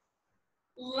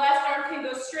 Left arm can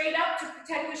go straight up to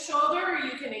protect the shoulder, or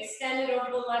you can extend it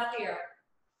over the left ear.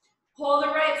 Hold the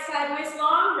right sideways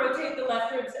long, rotate the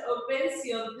left ribs open,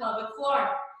 seal the pelvic floor.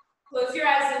 Close your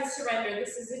eyes and surrender.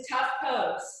 This is a tough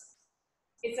pose.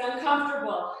 It's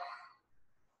uncomfortable.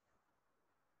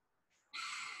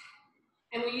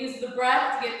 And we use the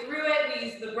breath to get through it. We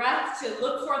use the breath to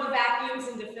look for the vacuums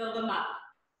and to fill them up.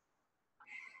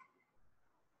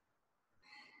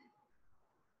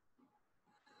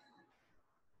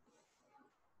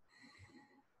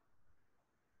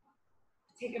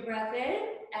 Take a breath in,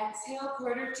 exhale,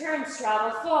 quarter turn,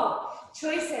 straddle fold.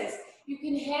 Choices. You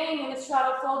can hang in a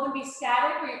straddle fold and be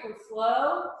static, or you can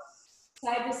flow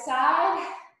side to side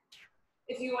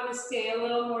if you want to stay a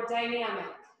little more dynamic.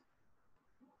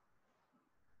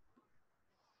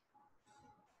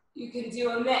 You can do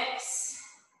a mix.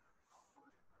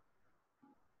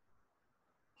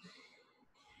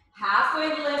 Halfway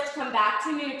lift, come back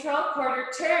to neutral, quarter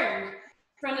turn.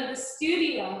 Front of the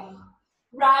studio.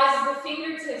 Rise the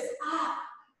fingertips up,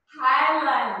 high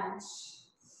lunge.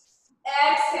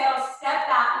 Exhale, step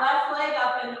that left leg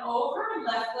up and over,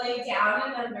 left leg down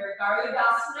and under.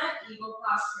 Garudasana, eagle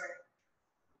posture.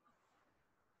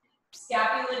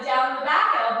 Scapula down the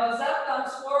back, elbows up,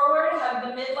 thumbs forward, hug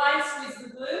the midline, squeeze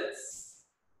the glutes.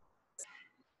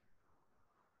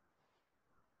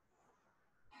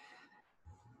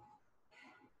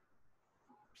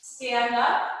 Stand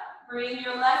up, bring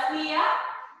your left knee up.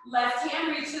 Left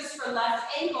hand reaches for left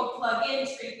ankle, plug in,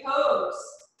 tree pose.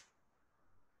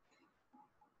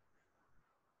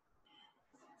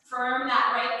 Firm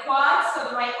that right quad so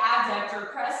the right abductor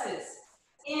presses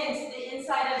into the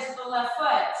inside edge of the left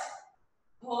foot.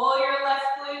 Pull your left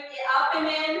glute up and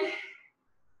in.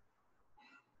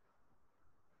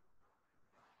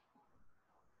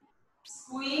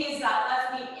 Squeeze that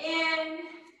left knee in.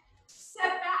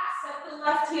 Step back, set the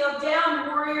left heel down,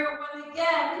 Warrior One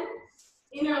again.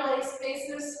 Interlace space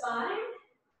in the spine.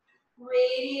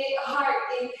 Radiate heart,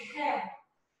 inhale.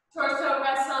 Torso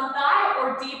rests on thigh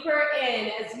or deeper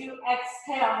in as you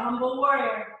exhale, humble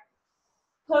warrior.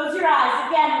 Close your eyes.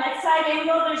 Again, like side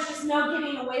angle, there's just no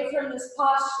getting away from this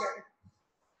posture.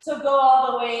 So go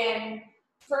all the way in.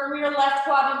 Firm your left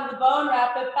quad into the bone,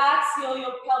 wrap it back, seal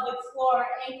your pelvic floor,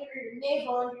 anchor your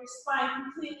navel into your spine,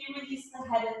 completely release the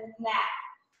head and the neck.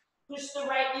 Push the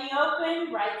right knee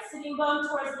open, right sitting bone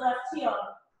towards left heel.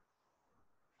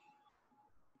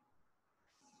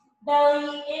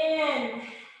 Belly in.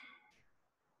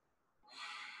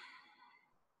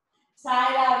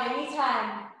 Side out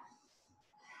anytime.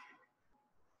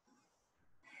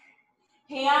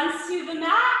 Hands to the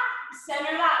mat.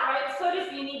 Center that right foot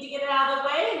if you need to get it out of the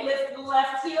way. Lift the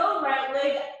left heel, right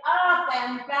leg up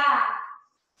and back.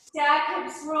 Stack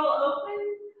hips, roll open.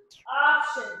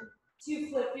 Option to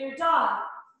flip your dog.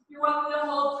 You're welcome to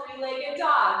hold three-legged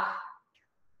dog.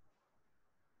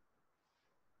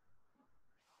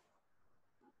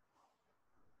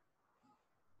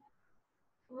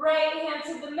 Right hand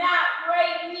to the mat,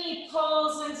 right knee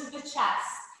pulls into the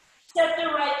chest. Set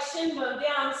the right shin bone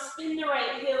down, spin the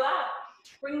right heel out.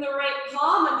 Bring the right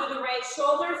palm under the right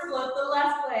shoulder, float the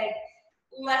left leg.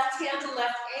 Left hand to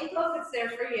left ankle if it's there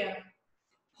for you.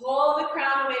 Pull the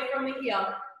crown away from the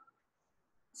heel.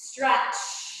 Stretch,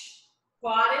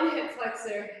 quad and hip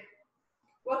flexor.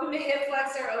 Welcome to hip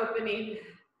flexor opening.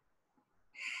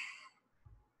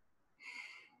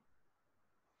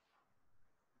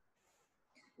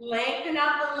 Lengthen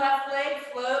out the left leg,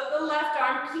 float the left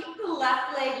arm, keep the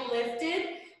left leg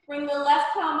lifted. Bring the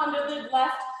left palm under the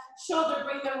left shoulder,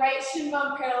 bring the right shin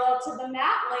bone parallel to the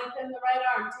mat, lengthen the right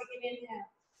arm, take an inhale.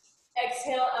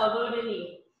 Exhale, elbow to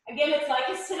knee. Again, it's like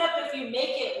a sit-up if you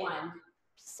make it one.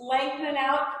 Lengthen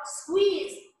out,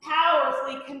 squeeze,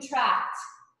 powerfully contract.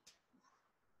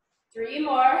 3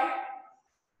 more.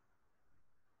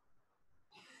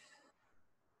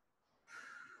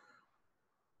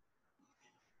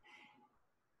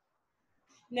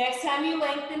 Next time you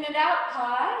lengthen it out,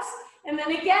 pause. And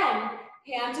then again,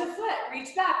 hand to foot,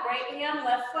 reach back, right hand,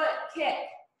 left foot, kick.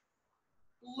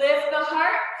 Lift the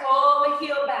heart, pull the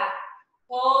heel back.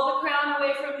 Pull the crown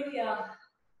away from the heel.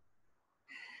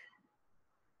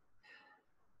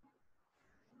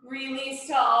 Release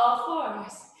to all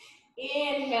fours.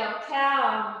 Inhale,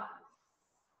 cow.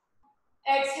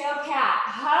 Exhale, cat.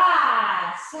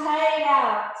 Ha! Side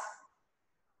out.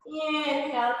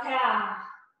 Inhale, cow.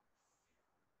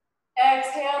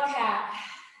 Exhale, cat.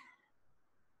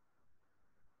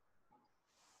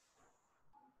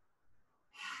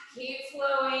 Keep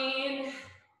flowing.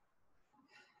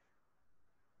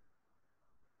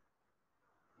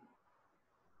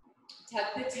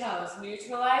 Tuck the toes,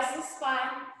 neutralize the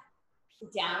spine.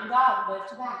 Down dog,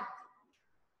 lift back.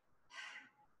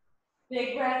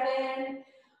 Big breath in,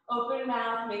 open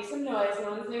mouth, make some noise.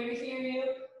 No one's there to hear you.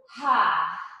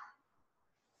 Ha.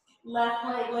 Left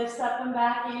leg lifts up and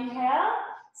back, inhale.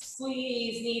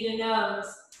 Squeeze, knee to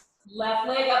nose. Left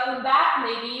leg up and back,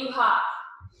 maybe you hop.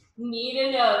 Knee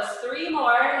to nose, 3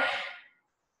 more.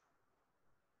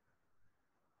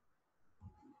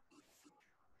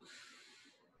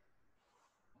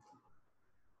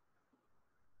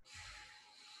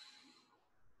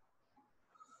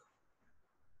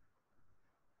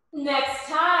 Next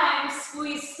time,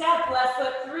 squeeze step, left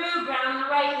foot through, ground the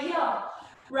right heel.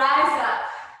 Rise up.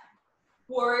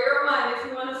 Warrior 1, if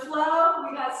you want to flow,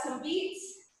 we got some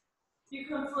beats. You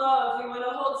can flow. If you want to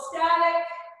hold static,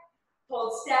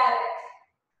 hold static.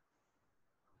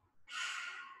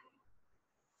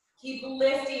 Keep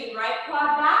lifting, right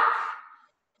quad back,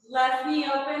 left knee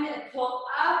open and pull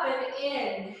up and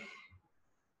in.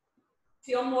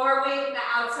 Feel more weight in the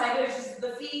outside edges of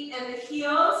the feet and the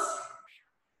heels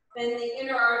than the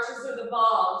inner arches or the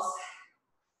balls.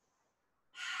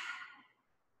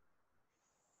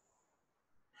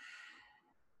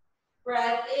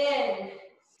 Breath in.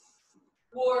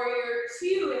 Warrior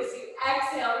 2 as you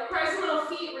exhale. Requires a little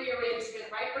feet rearrangement,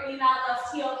 right? Bringing that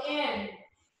left heel in.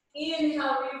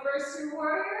 Inhale, reverse your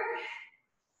warrior.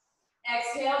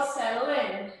 Exhale, settle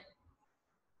in.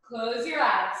 Close your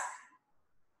eyes.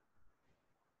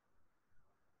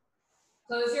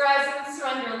 Close your eyes and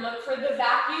surrender. Look for the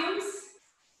vacuums.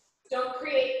 Don't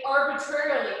create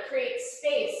arbitrarily. Create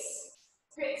space.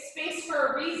 Create space for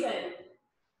a reason.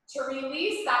 To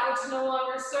release that which no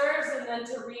longer serves and then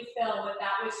to refill with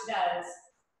that which does.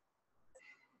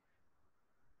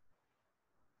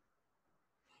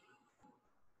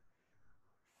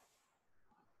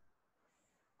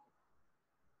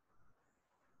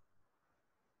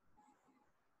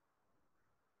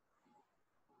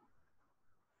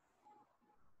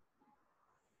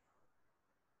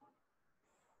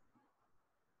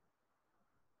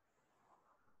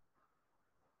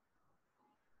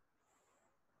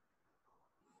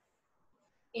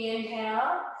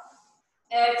 Inhale.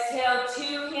 Exhale,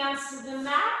 2 hands to the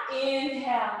mat.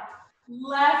 Inhale.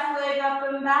 Left leg up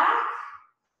and back.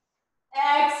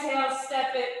 Exhale,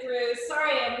 step it through.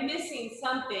 Sorry, I'm missing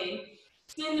something.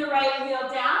 Spin the right heel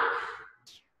down.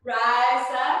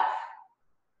 Rise up.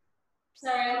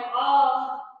 Sorry, I'm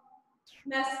all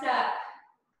messed up.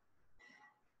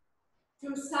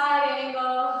 From side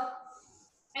angle.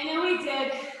 I know we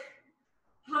did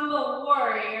humble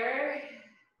warrior.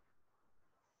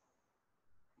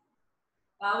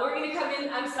 We're gonna come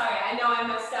in, I'm sorry, I know I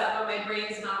messed up, but my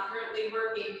brain's not currently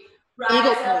working.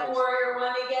 Rise up, warrior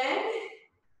 1 again.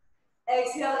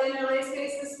 Exhale, interlace,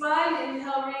 face the spine.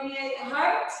 Inhale, radiate the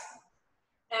heart.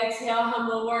 Exhale,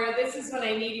 humble warrior. This is when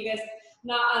I need you guys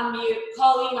not on mute.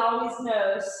 Colleen always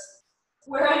knows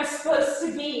where I'm supposed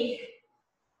to be.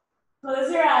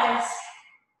 Close your eyes.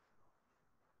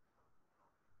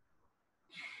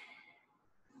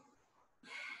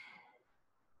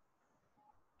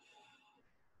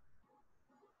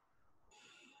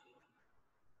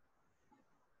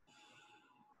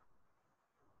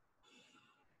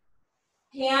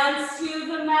 Hands to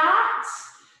the mat.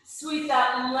 Sweep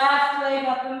that left leg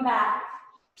up and back.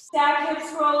 Stack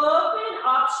hips, roll open.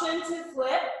 Option to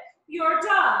flip your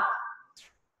dog.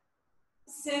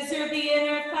 Scissor the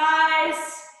inner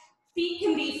thighs. Feet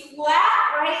can be flat,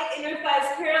 right inner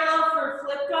thighs parallel for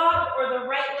flip dog, or the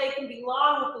right leg can be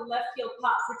long with the left heel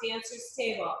pop for dancer's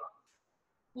table.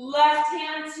 Left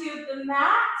hand to the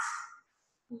mat.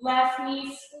 Left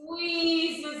knee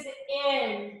squeezes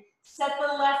in. Set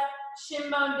the left shin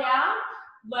bone down.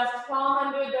 Left palm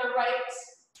under the right,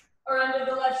 or under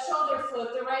the left shoulder, float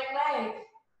the right leg.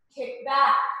 Kick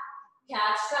back.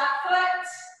 Catch that foot.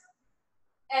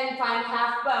 And find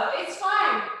half bow. It's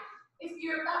fine. If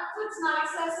your back foot's not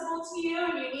accessible to you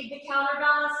and you need the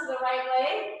counterbalance to the right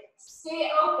leg, stay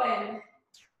open.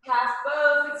 Half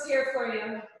bow if it's here for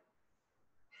you.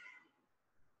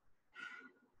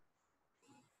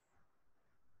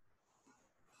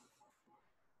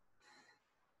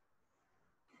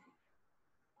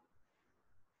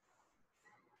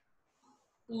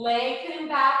 Lengthen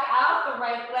back out the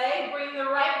right leg. Bring the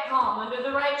right palm under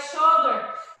the right shoulder.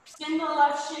 Send the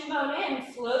left shin bone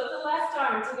in. Float the left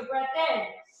arm. Take a breath in.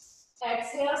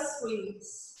 Exhale,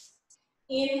 squeeze.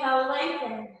 Inhale,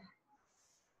 lengthen.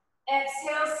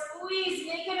 Exhale, squeeze.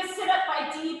 Make it a sit-up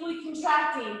by deeply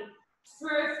contracting.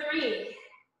 For 3,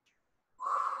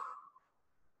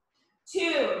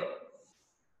 2,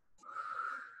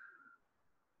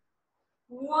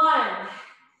 1.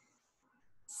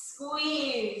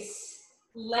 Squeeze.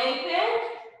 Lengthen.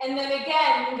 And then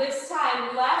again, this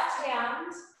time, left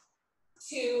hand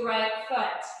to right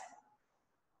foot.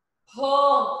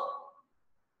 Pull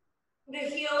the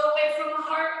heel away from the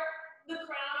heart, the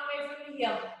crown away from the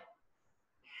heel.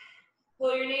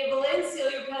 Pull your navel in,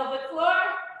 seal your pelvic floor.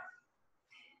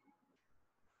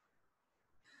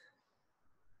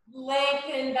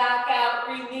 Lengthen back out,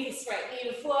 release right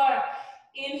knee to floor.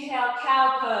 Inhale,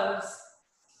 cow pose.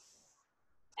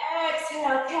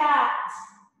 Exhale, cat.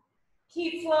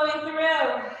 Keep flowing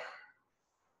through.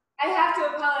 I have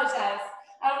to apologize.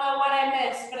 I don't know what I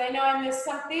missed, but I know I missed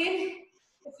something.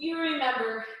 If you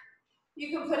remember, you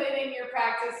can put it in your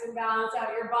practice and balance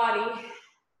out your body.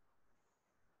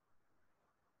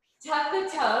 Tuck the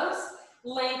toes,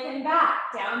 lengthen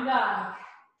back, down dog.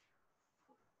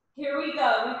 Here we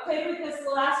go. We played with this the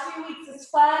last few weeks. It's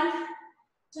fun.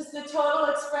 Just a total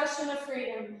expression of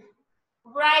freedom.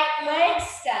 Right leg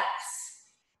steps.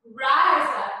 Rise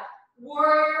up.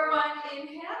 Warrior 1,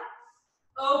 inhale.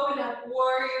 Open up.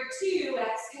 Warrior 2,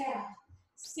 exhale.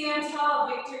 Stand tall,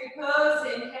 victory pose,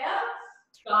 inhale.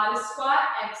 Goddess squat,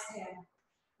 exhale.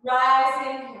 Rise,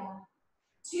 inhale.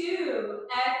 2,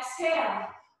 exhale.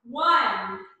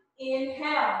 1,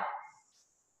 inhale.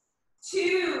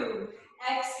 2,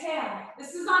 exhale.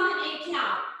 This is on an 8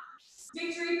 count.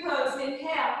 Victory pose,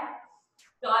 inhale.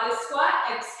 Goddess squat,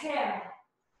 exhale.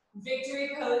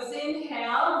 Victory pose,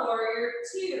 inhale. Warrior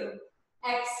 2,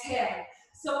 exhale.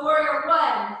 So warrior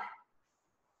 1,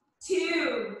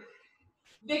 2,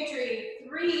 victory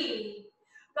 3,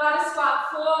 goddess squat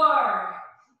 4,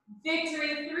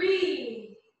 victory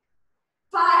 3,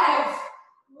 5,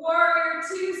 warrior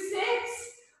 2, 6,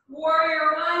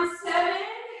 warrior 1, 7,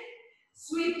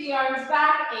 sweep the arms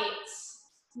back 8,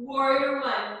 warrior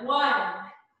 1, 1,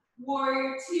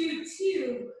 warrior 2,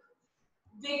 2,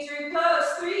 victory pose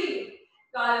 3,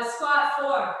 goddess squat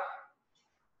 4,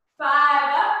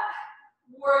 5 up,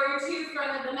 warrior 2,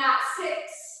 front of the mat 6,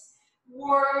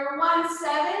 warrior 1,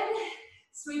 7,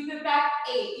 sweep it back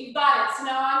 8. You've got it. So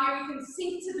now on here you can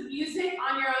sync to the music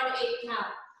on your own 8 count.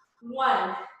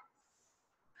 1.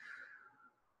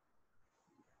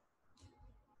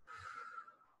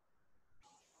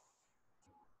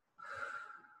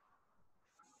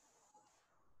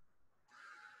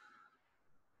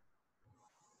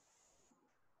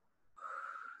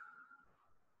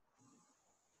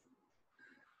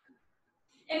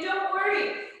 And don't worry,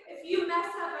 if you mess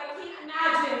up, I can't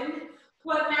imagine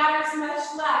what matters much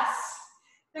less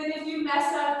than if you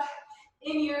mess up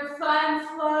in your fun,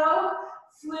 flow,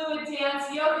 fluid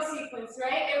dance yoga sequence,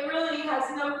 right? It really has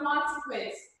no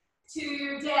consequence to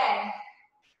your day.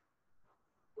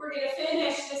 We're gonna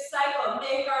finish this cycle,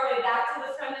 make our way back to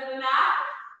the front of the mat.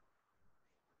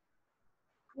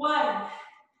 1,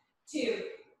 2,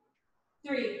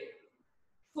 3,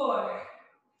 4,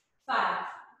 5,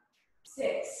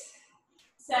 6,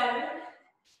 7,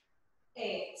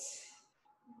 8.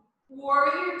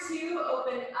 Warrior 2,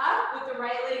 open up with the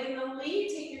right leg in the lead.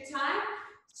 Take your time.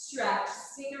 Stretch.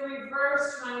 Take a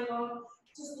reverse triangle.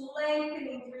 Just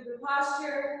lengthening through the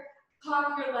posture.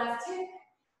 Pop your left hip.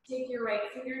 Take your right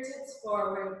fingertips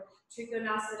forward.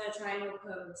 Trikonasana triangle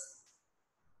pose.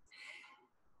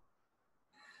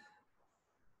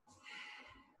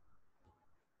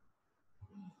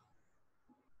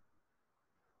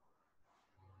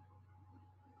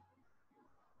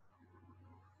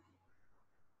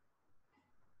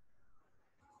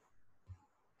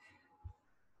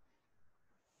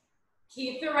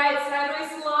 Keep the right side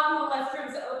waist long, the left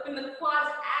ribs open, the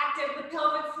quads active, the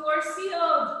pelvic floor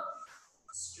sealed.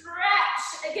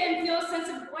 Stretch. Again, feel a sense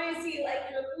of buoyancy, like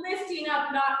you're lifting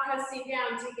up, not pressing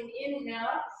down. Take an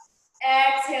inhale.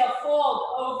 Exhale, fold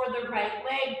over the right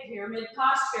leg, pyramid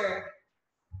posture.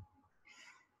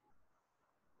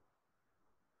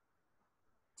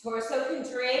 Torso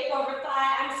can drape over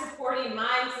thigh. I'm supporting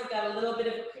mine, so I've got a little bit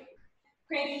of a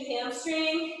cranky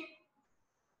hamstring.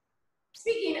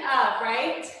 Speaking of,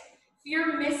 right? If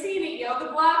you're missing a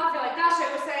yoga block, if you're like, gosh,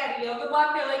 I wish I had a yoga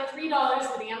block, they're like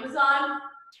 $3 with Amazon.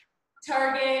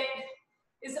 Target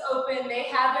is open, they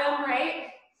have them, right?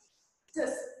 It's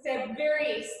a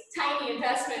very tiny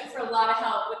investment for a lot of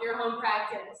help with your home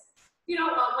practice. If you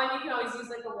don't want one, you can always use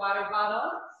like a water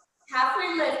bottle.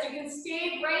 Halfway lift, you can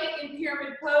stay right in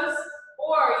pyramid pose,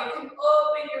 or you can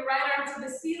open your right arm to the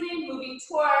ceiling, moving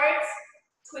towards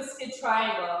twisted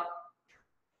triangle.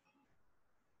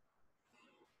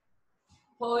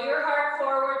 Pull your heart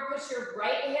forward, push your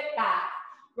right hip back.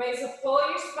 Right, so pull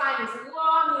your spine as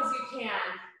long as you can.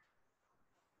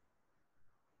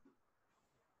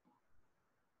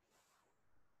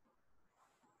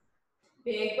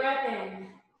 Big breath in.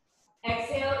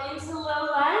 Exhale into low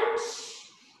lunge.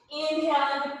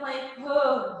 Inhale into plank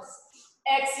pose.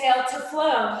 Exhale to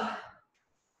flow.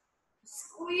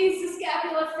 Squeeze the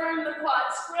scapula firm, the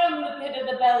quads from the pit of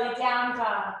the belly, down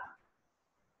dog.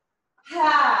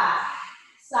 Ha.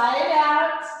 Sigh it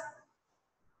out.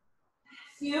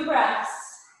 Few breaths.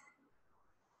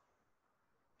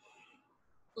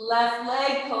 Left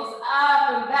leg pulls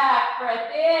up and back, breath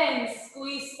in,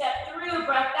 squeeze, step through,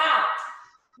 breath out.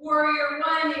 Warrior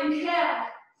one, inhale.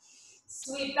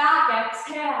 Sweep back,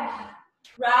 exhale.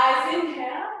 Rise,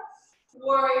 inhale.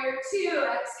 Warrior two,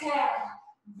 exhale.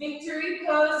 Victory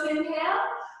pose, inhale.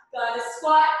 Gotta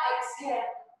squat, exhale.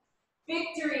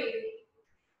 Victory.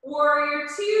 Warrior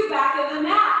two, back of the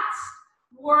mat.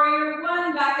 Warrior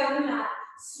one, back of the mat.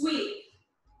 Sweep.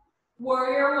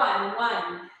 Warrior one,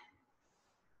 one.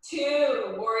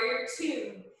 Two, warrior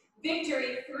two.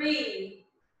 Victory three.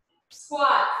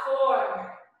 Squat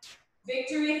four.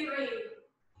 Victory three.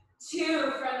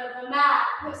 Two, front of the mat.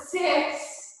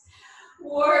 Six.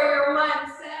 Warrior one,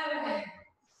 seven.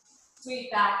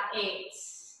 Sweep back, eight.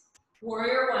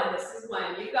 Warrior one, this is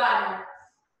one. You got it.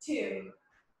 Two.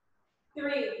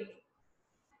 Three.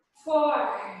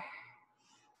 Four.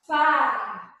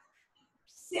 Five.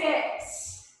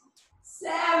 Six.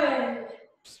 Seven.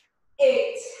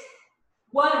 Eight.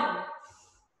 One.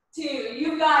 Two.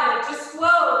 You got it. Just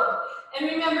flow. And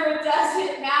remember, it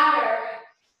doesn't matter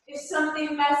if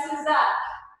something messes up.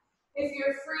 If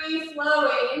you're free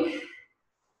flowing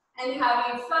and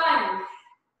having fun.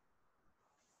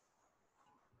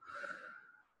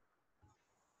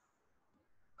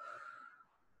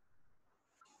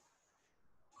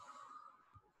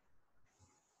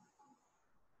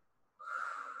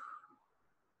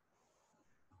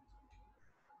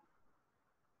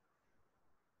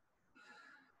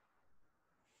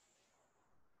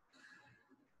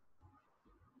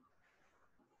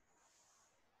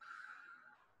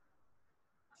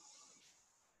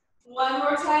 One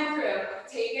more time through.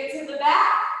 Take it to the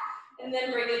back, and then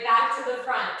bring it back to the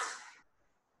front.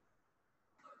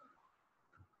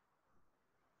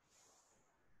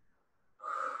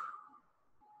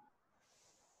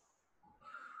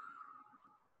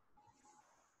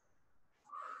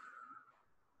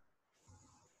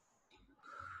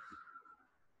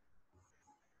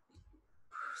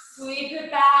 Sweep it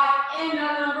back, and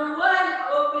on number one,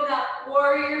 open up,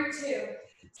 warrior two.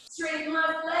 Straighten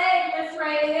left leg, lift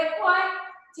right hip point,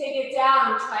 take it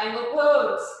down, triangle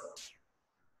pose.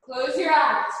 Close your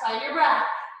eyes, find your breath.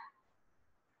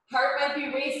 Heart might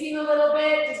be racing a little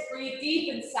bit, just breathe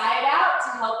deep and sigh it out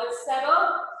to help it settle.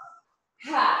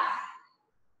 Ha.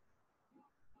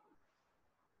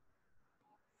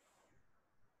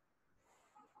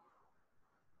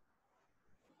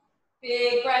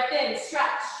 Big breath in,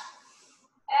 stretch.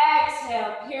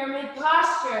 Exhale, pyramid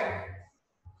posture.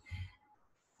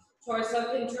 Torso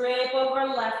can drape over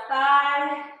left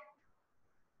thigh.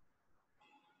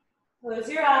 Close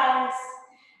your eyes.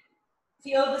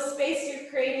 Feel the space you're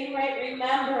creating, right?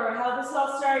 Remember how this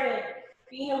all started.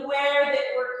 Being aware that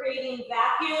we're creating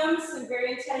vacuums and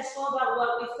very intentional about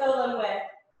what we fill them with.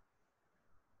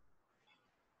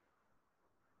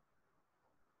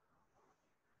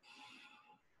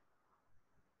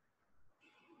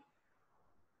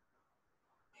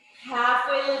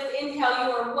 Halfway lift, inhale,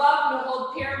 you are welcome to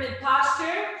hold pyramid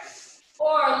posture,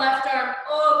 or left arm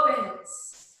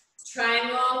opens.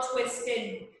 Triangle,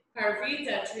 twisted,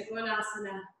 Parvrita,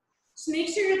 Trikonasana. Just make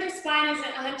sure the spine isn't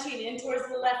hunching in towards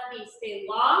the left knee. Stay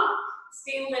long,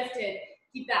 stay lifted.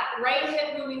 Keep that right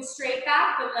hip moving straight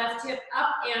back, the left hip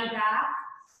up and back.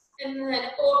 And then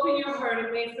open your heart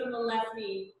away from the left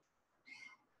knee.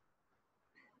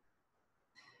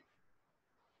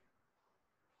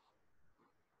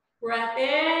 Breath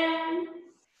in.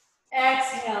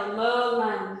 Exhale, low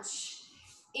lunge.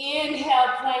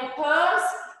 Inhale, plank pose.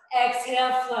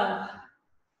 Exhale, flow.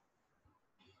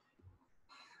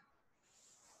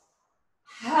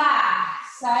 Ha,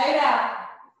 side out.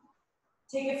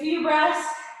 Take a few breaths.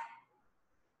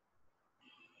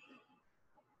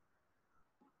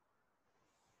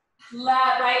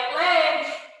 Right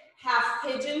leg, half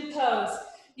pigeon pose.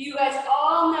 You guys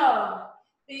all know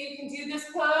that you can do this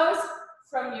pose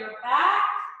from your back.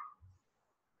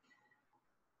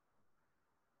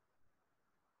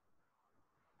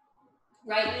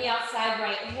 Right knee outside,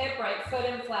 right hip, right foot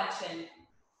in flexion.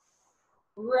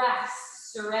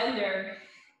 Rest, surrender.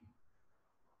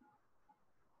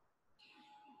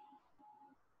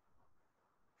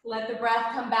 Let the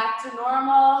breath come back to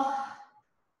normal.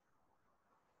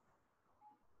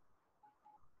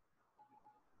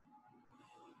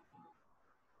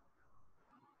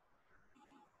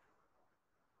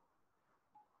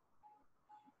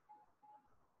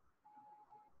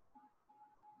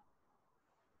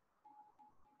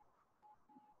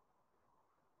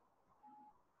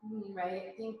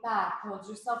 Right, think back. Hold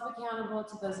yourself accountable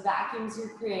to those vacuums you're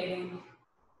creating.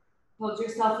 Hold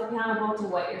yourself accountable to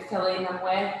what you're filling them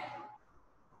with.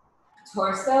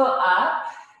 Torso up.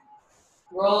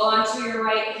 Roll onto your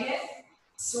right hip.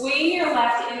 Swing your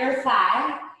left inner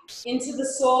thigh into the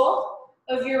sole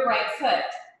of your right foot.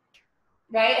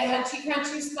 Right, hunchy,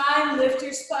 crunchy spine. Lift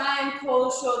your spine, pull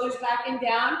the shoulders back and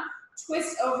down.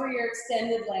 Twist over your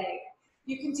extended leg.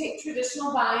 You can take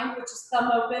traditional bind, which is thumb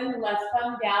open, left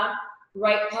thumb down,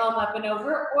 right palm up and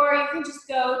over, or you can just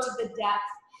go to the depth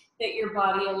that your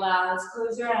body allows.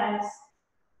 Close your eyes.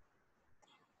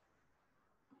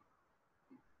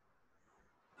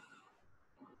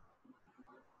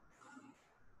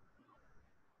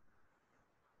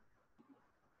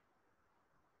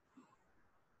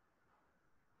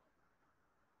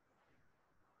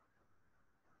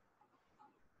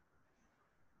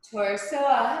 Torso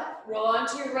up, roll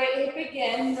onto your right hip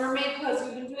again. Mermaid pose,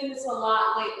 we've been doing this a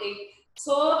lot lately.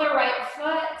 Sole of the right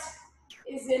foot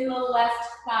is in the left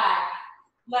thigh.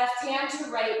 Left hand to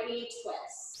right knee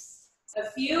twist. A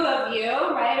few of you,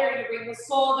 right, are gonna bring the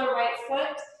sole of the right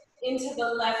foot into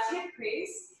the left hip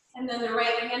crease, and then the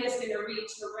right hand is gonna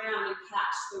reach around and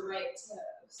catch the right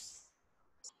toes.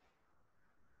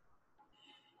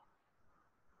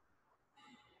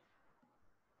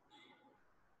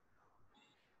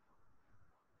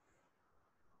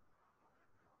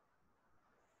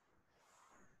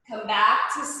 Come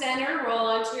back to center, roll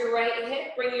onto your right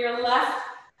hip, bring your left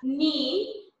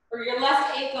knee or your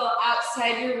left ankle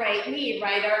outside your right knee,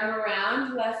 right arm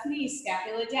around, left knee,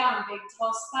 scapula down, big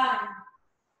tall spine,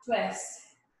 twist.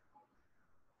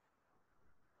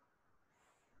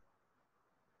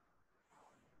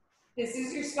 This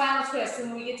is your spinal twist,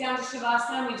 and when we get down to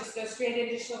Shavasana, we just go straight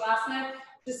into Shavasana.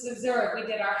 Just observe, we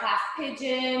did our half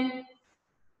pigeon,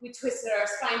 we twisted our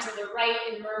spine to the right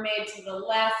in mermaid, to the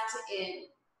left in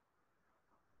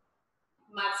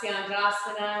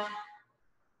Matsyendrasana.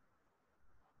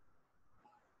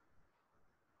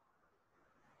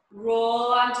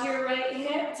 Roll onto your right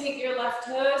hip, take your left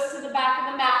toes to the back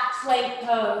of the mat, plank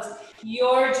pose.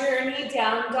 Your journey,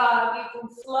 down dog. You can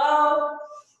flow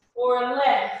or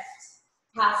lift.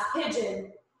 Half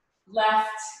pigeon, left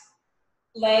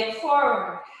leg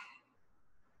forward.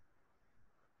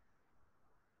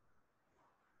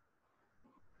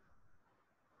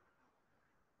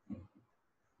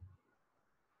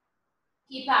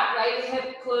 Keep that right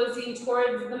hip closing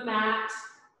towards the mat.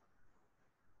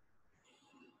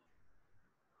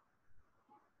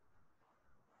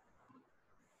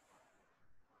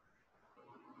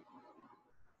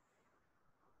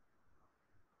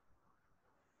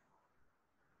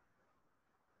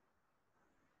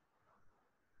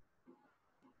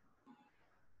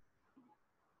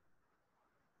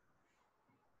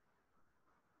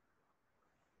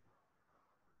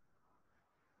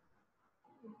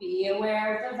 Be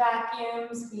aware of the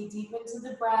vacuums, be deep into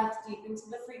the breath, deep into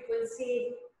the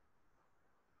frequency.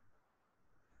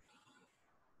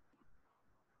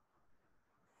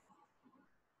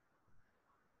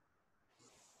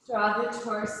 Draw the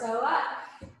torso up.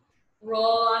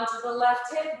 Roll onto the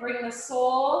left hip, bring the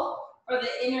sole or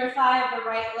the inner thigh of the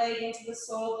right leg into the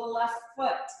sole of the left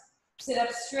foot. Sit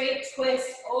up straight, twist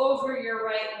over your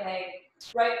right leg.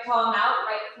 Right palm out,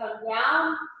 right thumb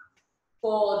down.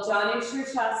 Fold, Janu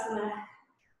Shirshasana.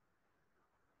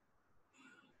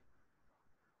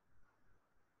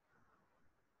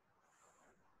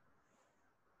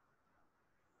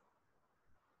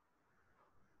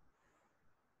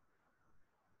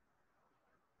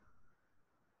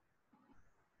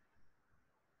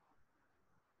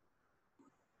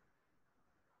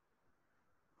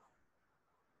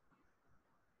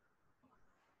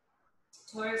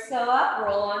 Torso up,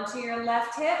 roll onto your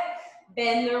left hip,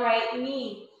 bend the right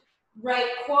knee, right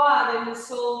quad in the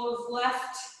sole of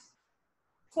left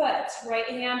foot, right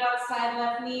hand outside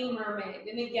left knee, mermaid.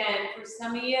 And again, for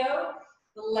some of you,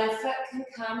 the left foot can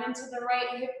come into the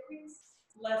right hip crease,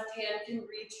 left hand can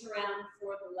reach around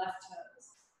for the left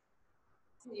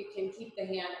toes. You can keep the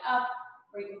hand up,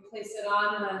 or you can place it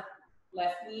on the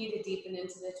left knee to deepen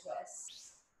into the twist.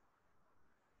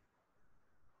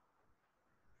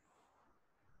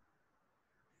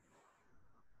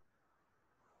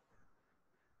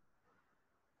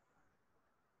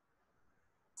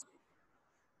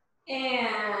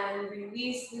 And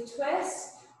release the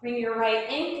twist. Bring your right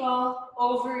ankle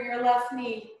over your left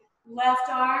knee. Left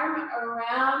arm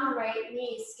around right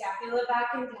knee. Scapula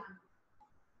back and down.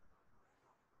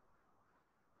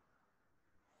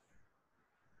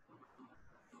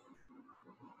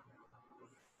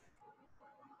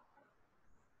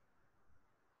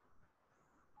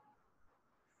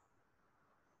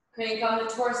 Crank on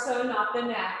the torso, not the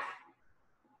neck.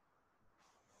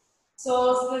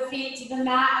 Soles of the feet to the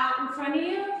mat out in front of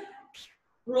you.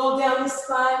 Roll down the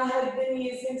spine, hug the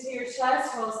knees into your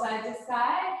chest, roll side to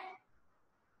side.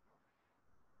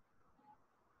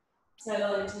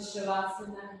 Settle into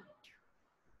Shavasana.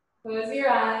 Close your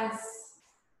eyes.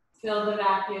 Fill the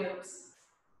vacuums.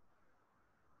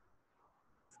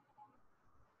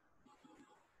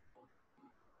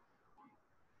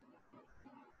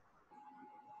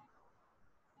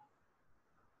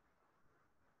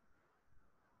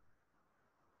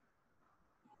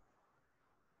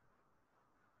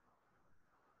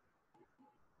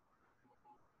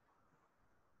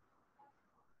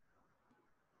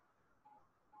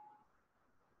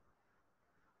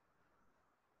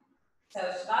 So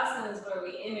Shavasana is where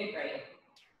we integrate,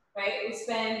 right? We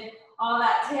spend all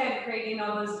that time creating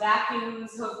all those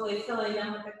vacuums, hopefully filling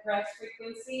them with the correct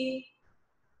frequency.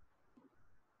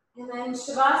 And then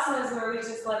Shavasana is where we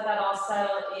just let that all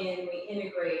settle in. We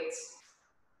integrate.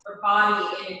 Our body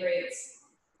integrates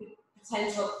the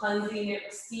potential cleansing it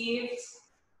received.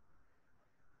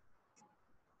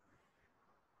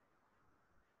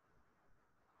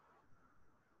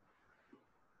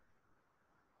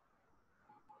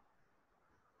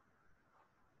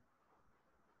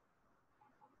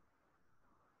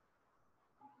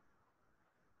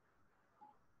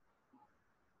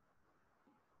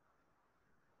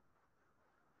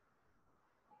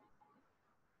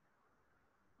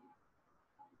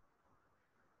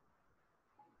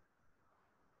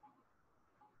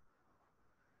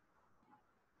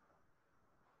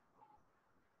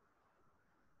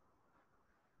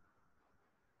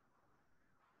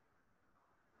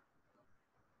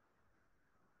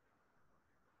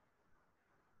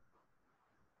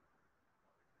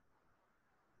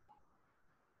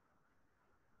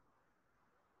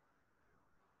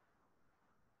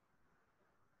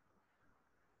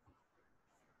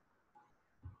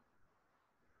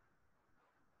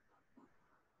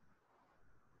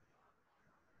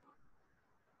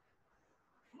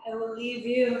 I will leave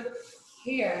you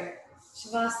here.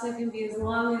 Shavasana can be as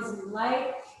long as you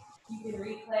like. You can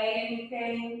replay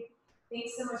anything.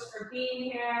 Thanks so much for being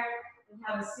here, and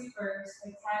have a super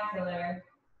spectacular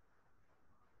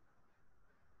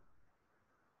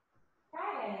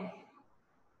Friday.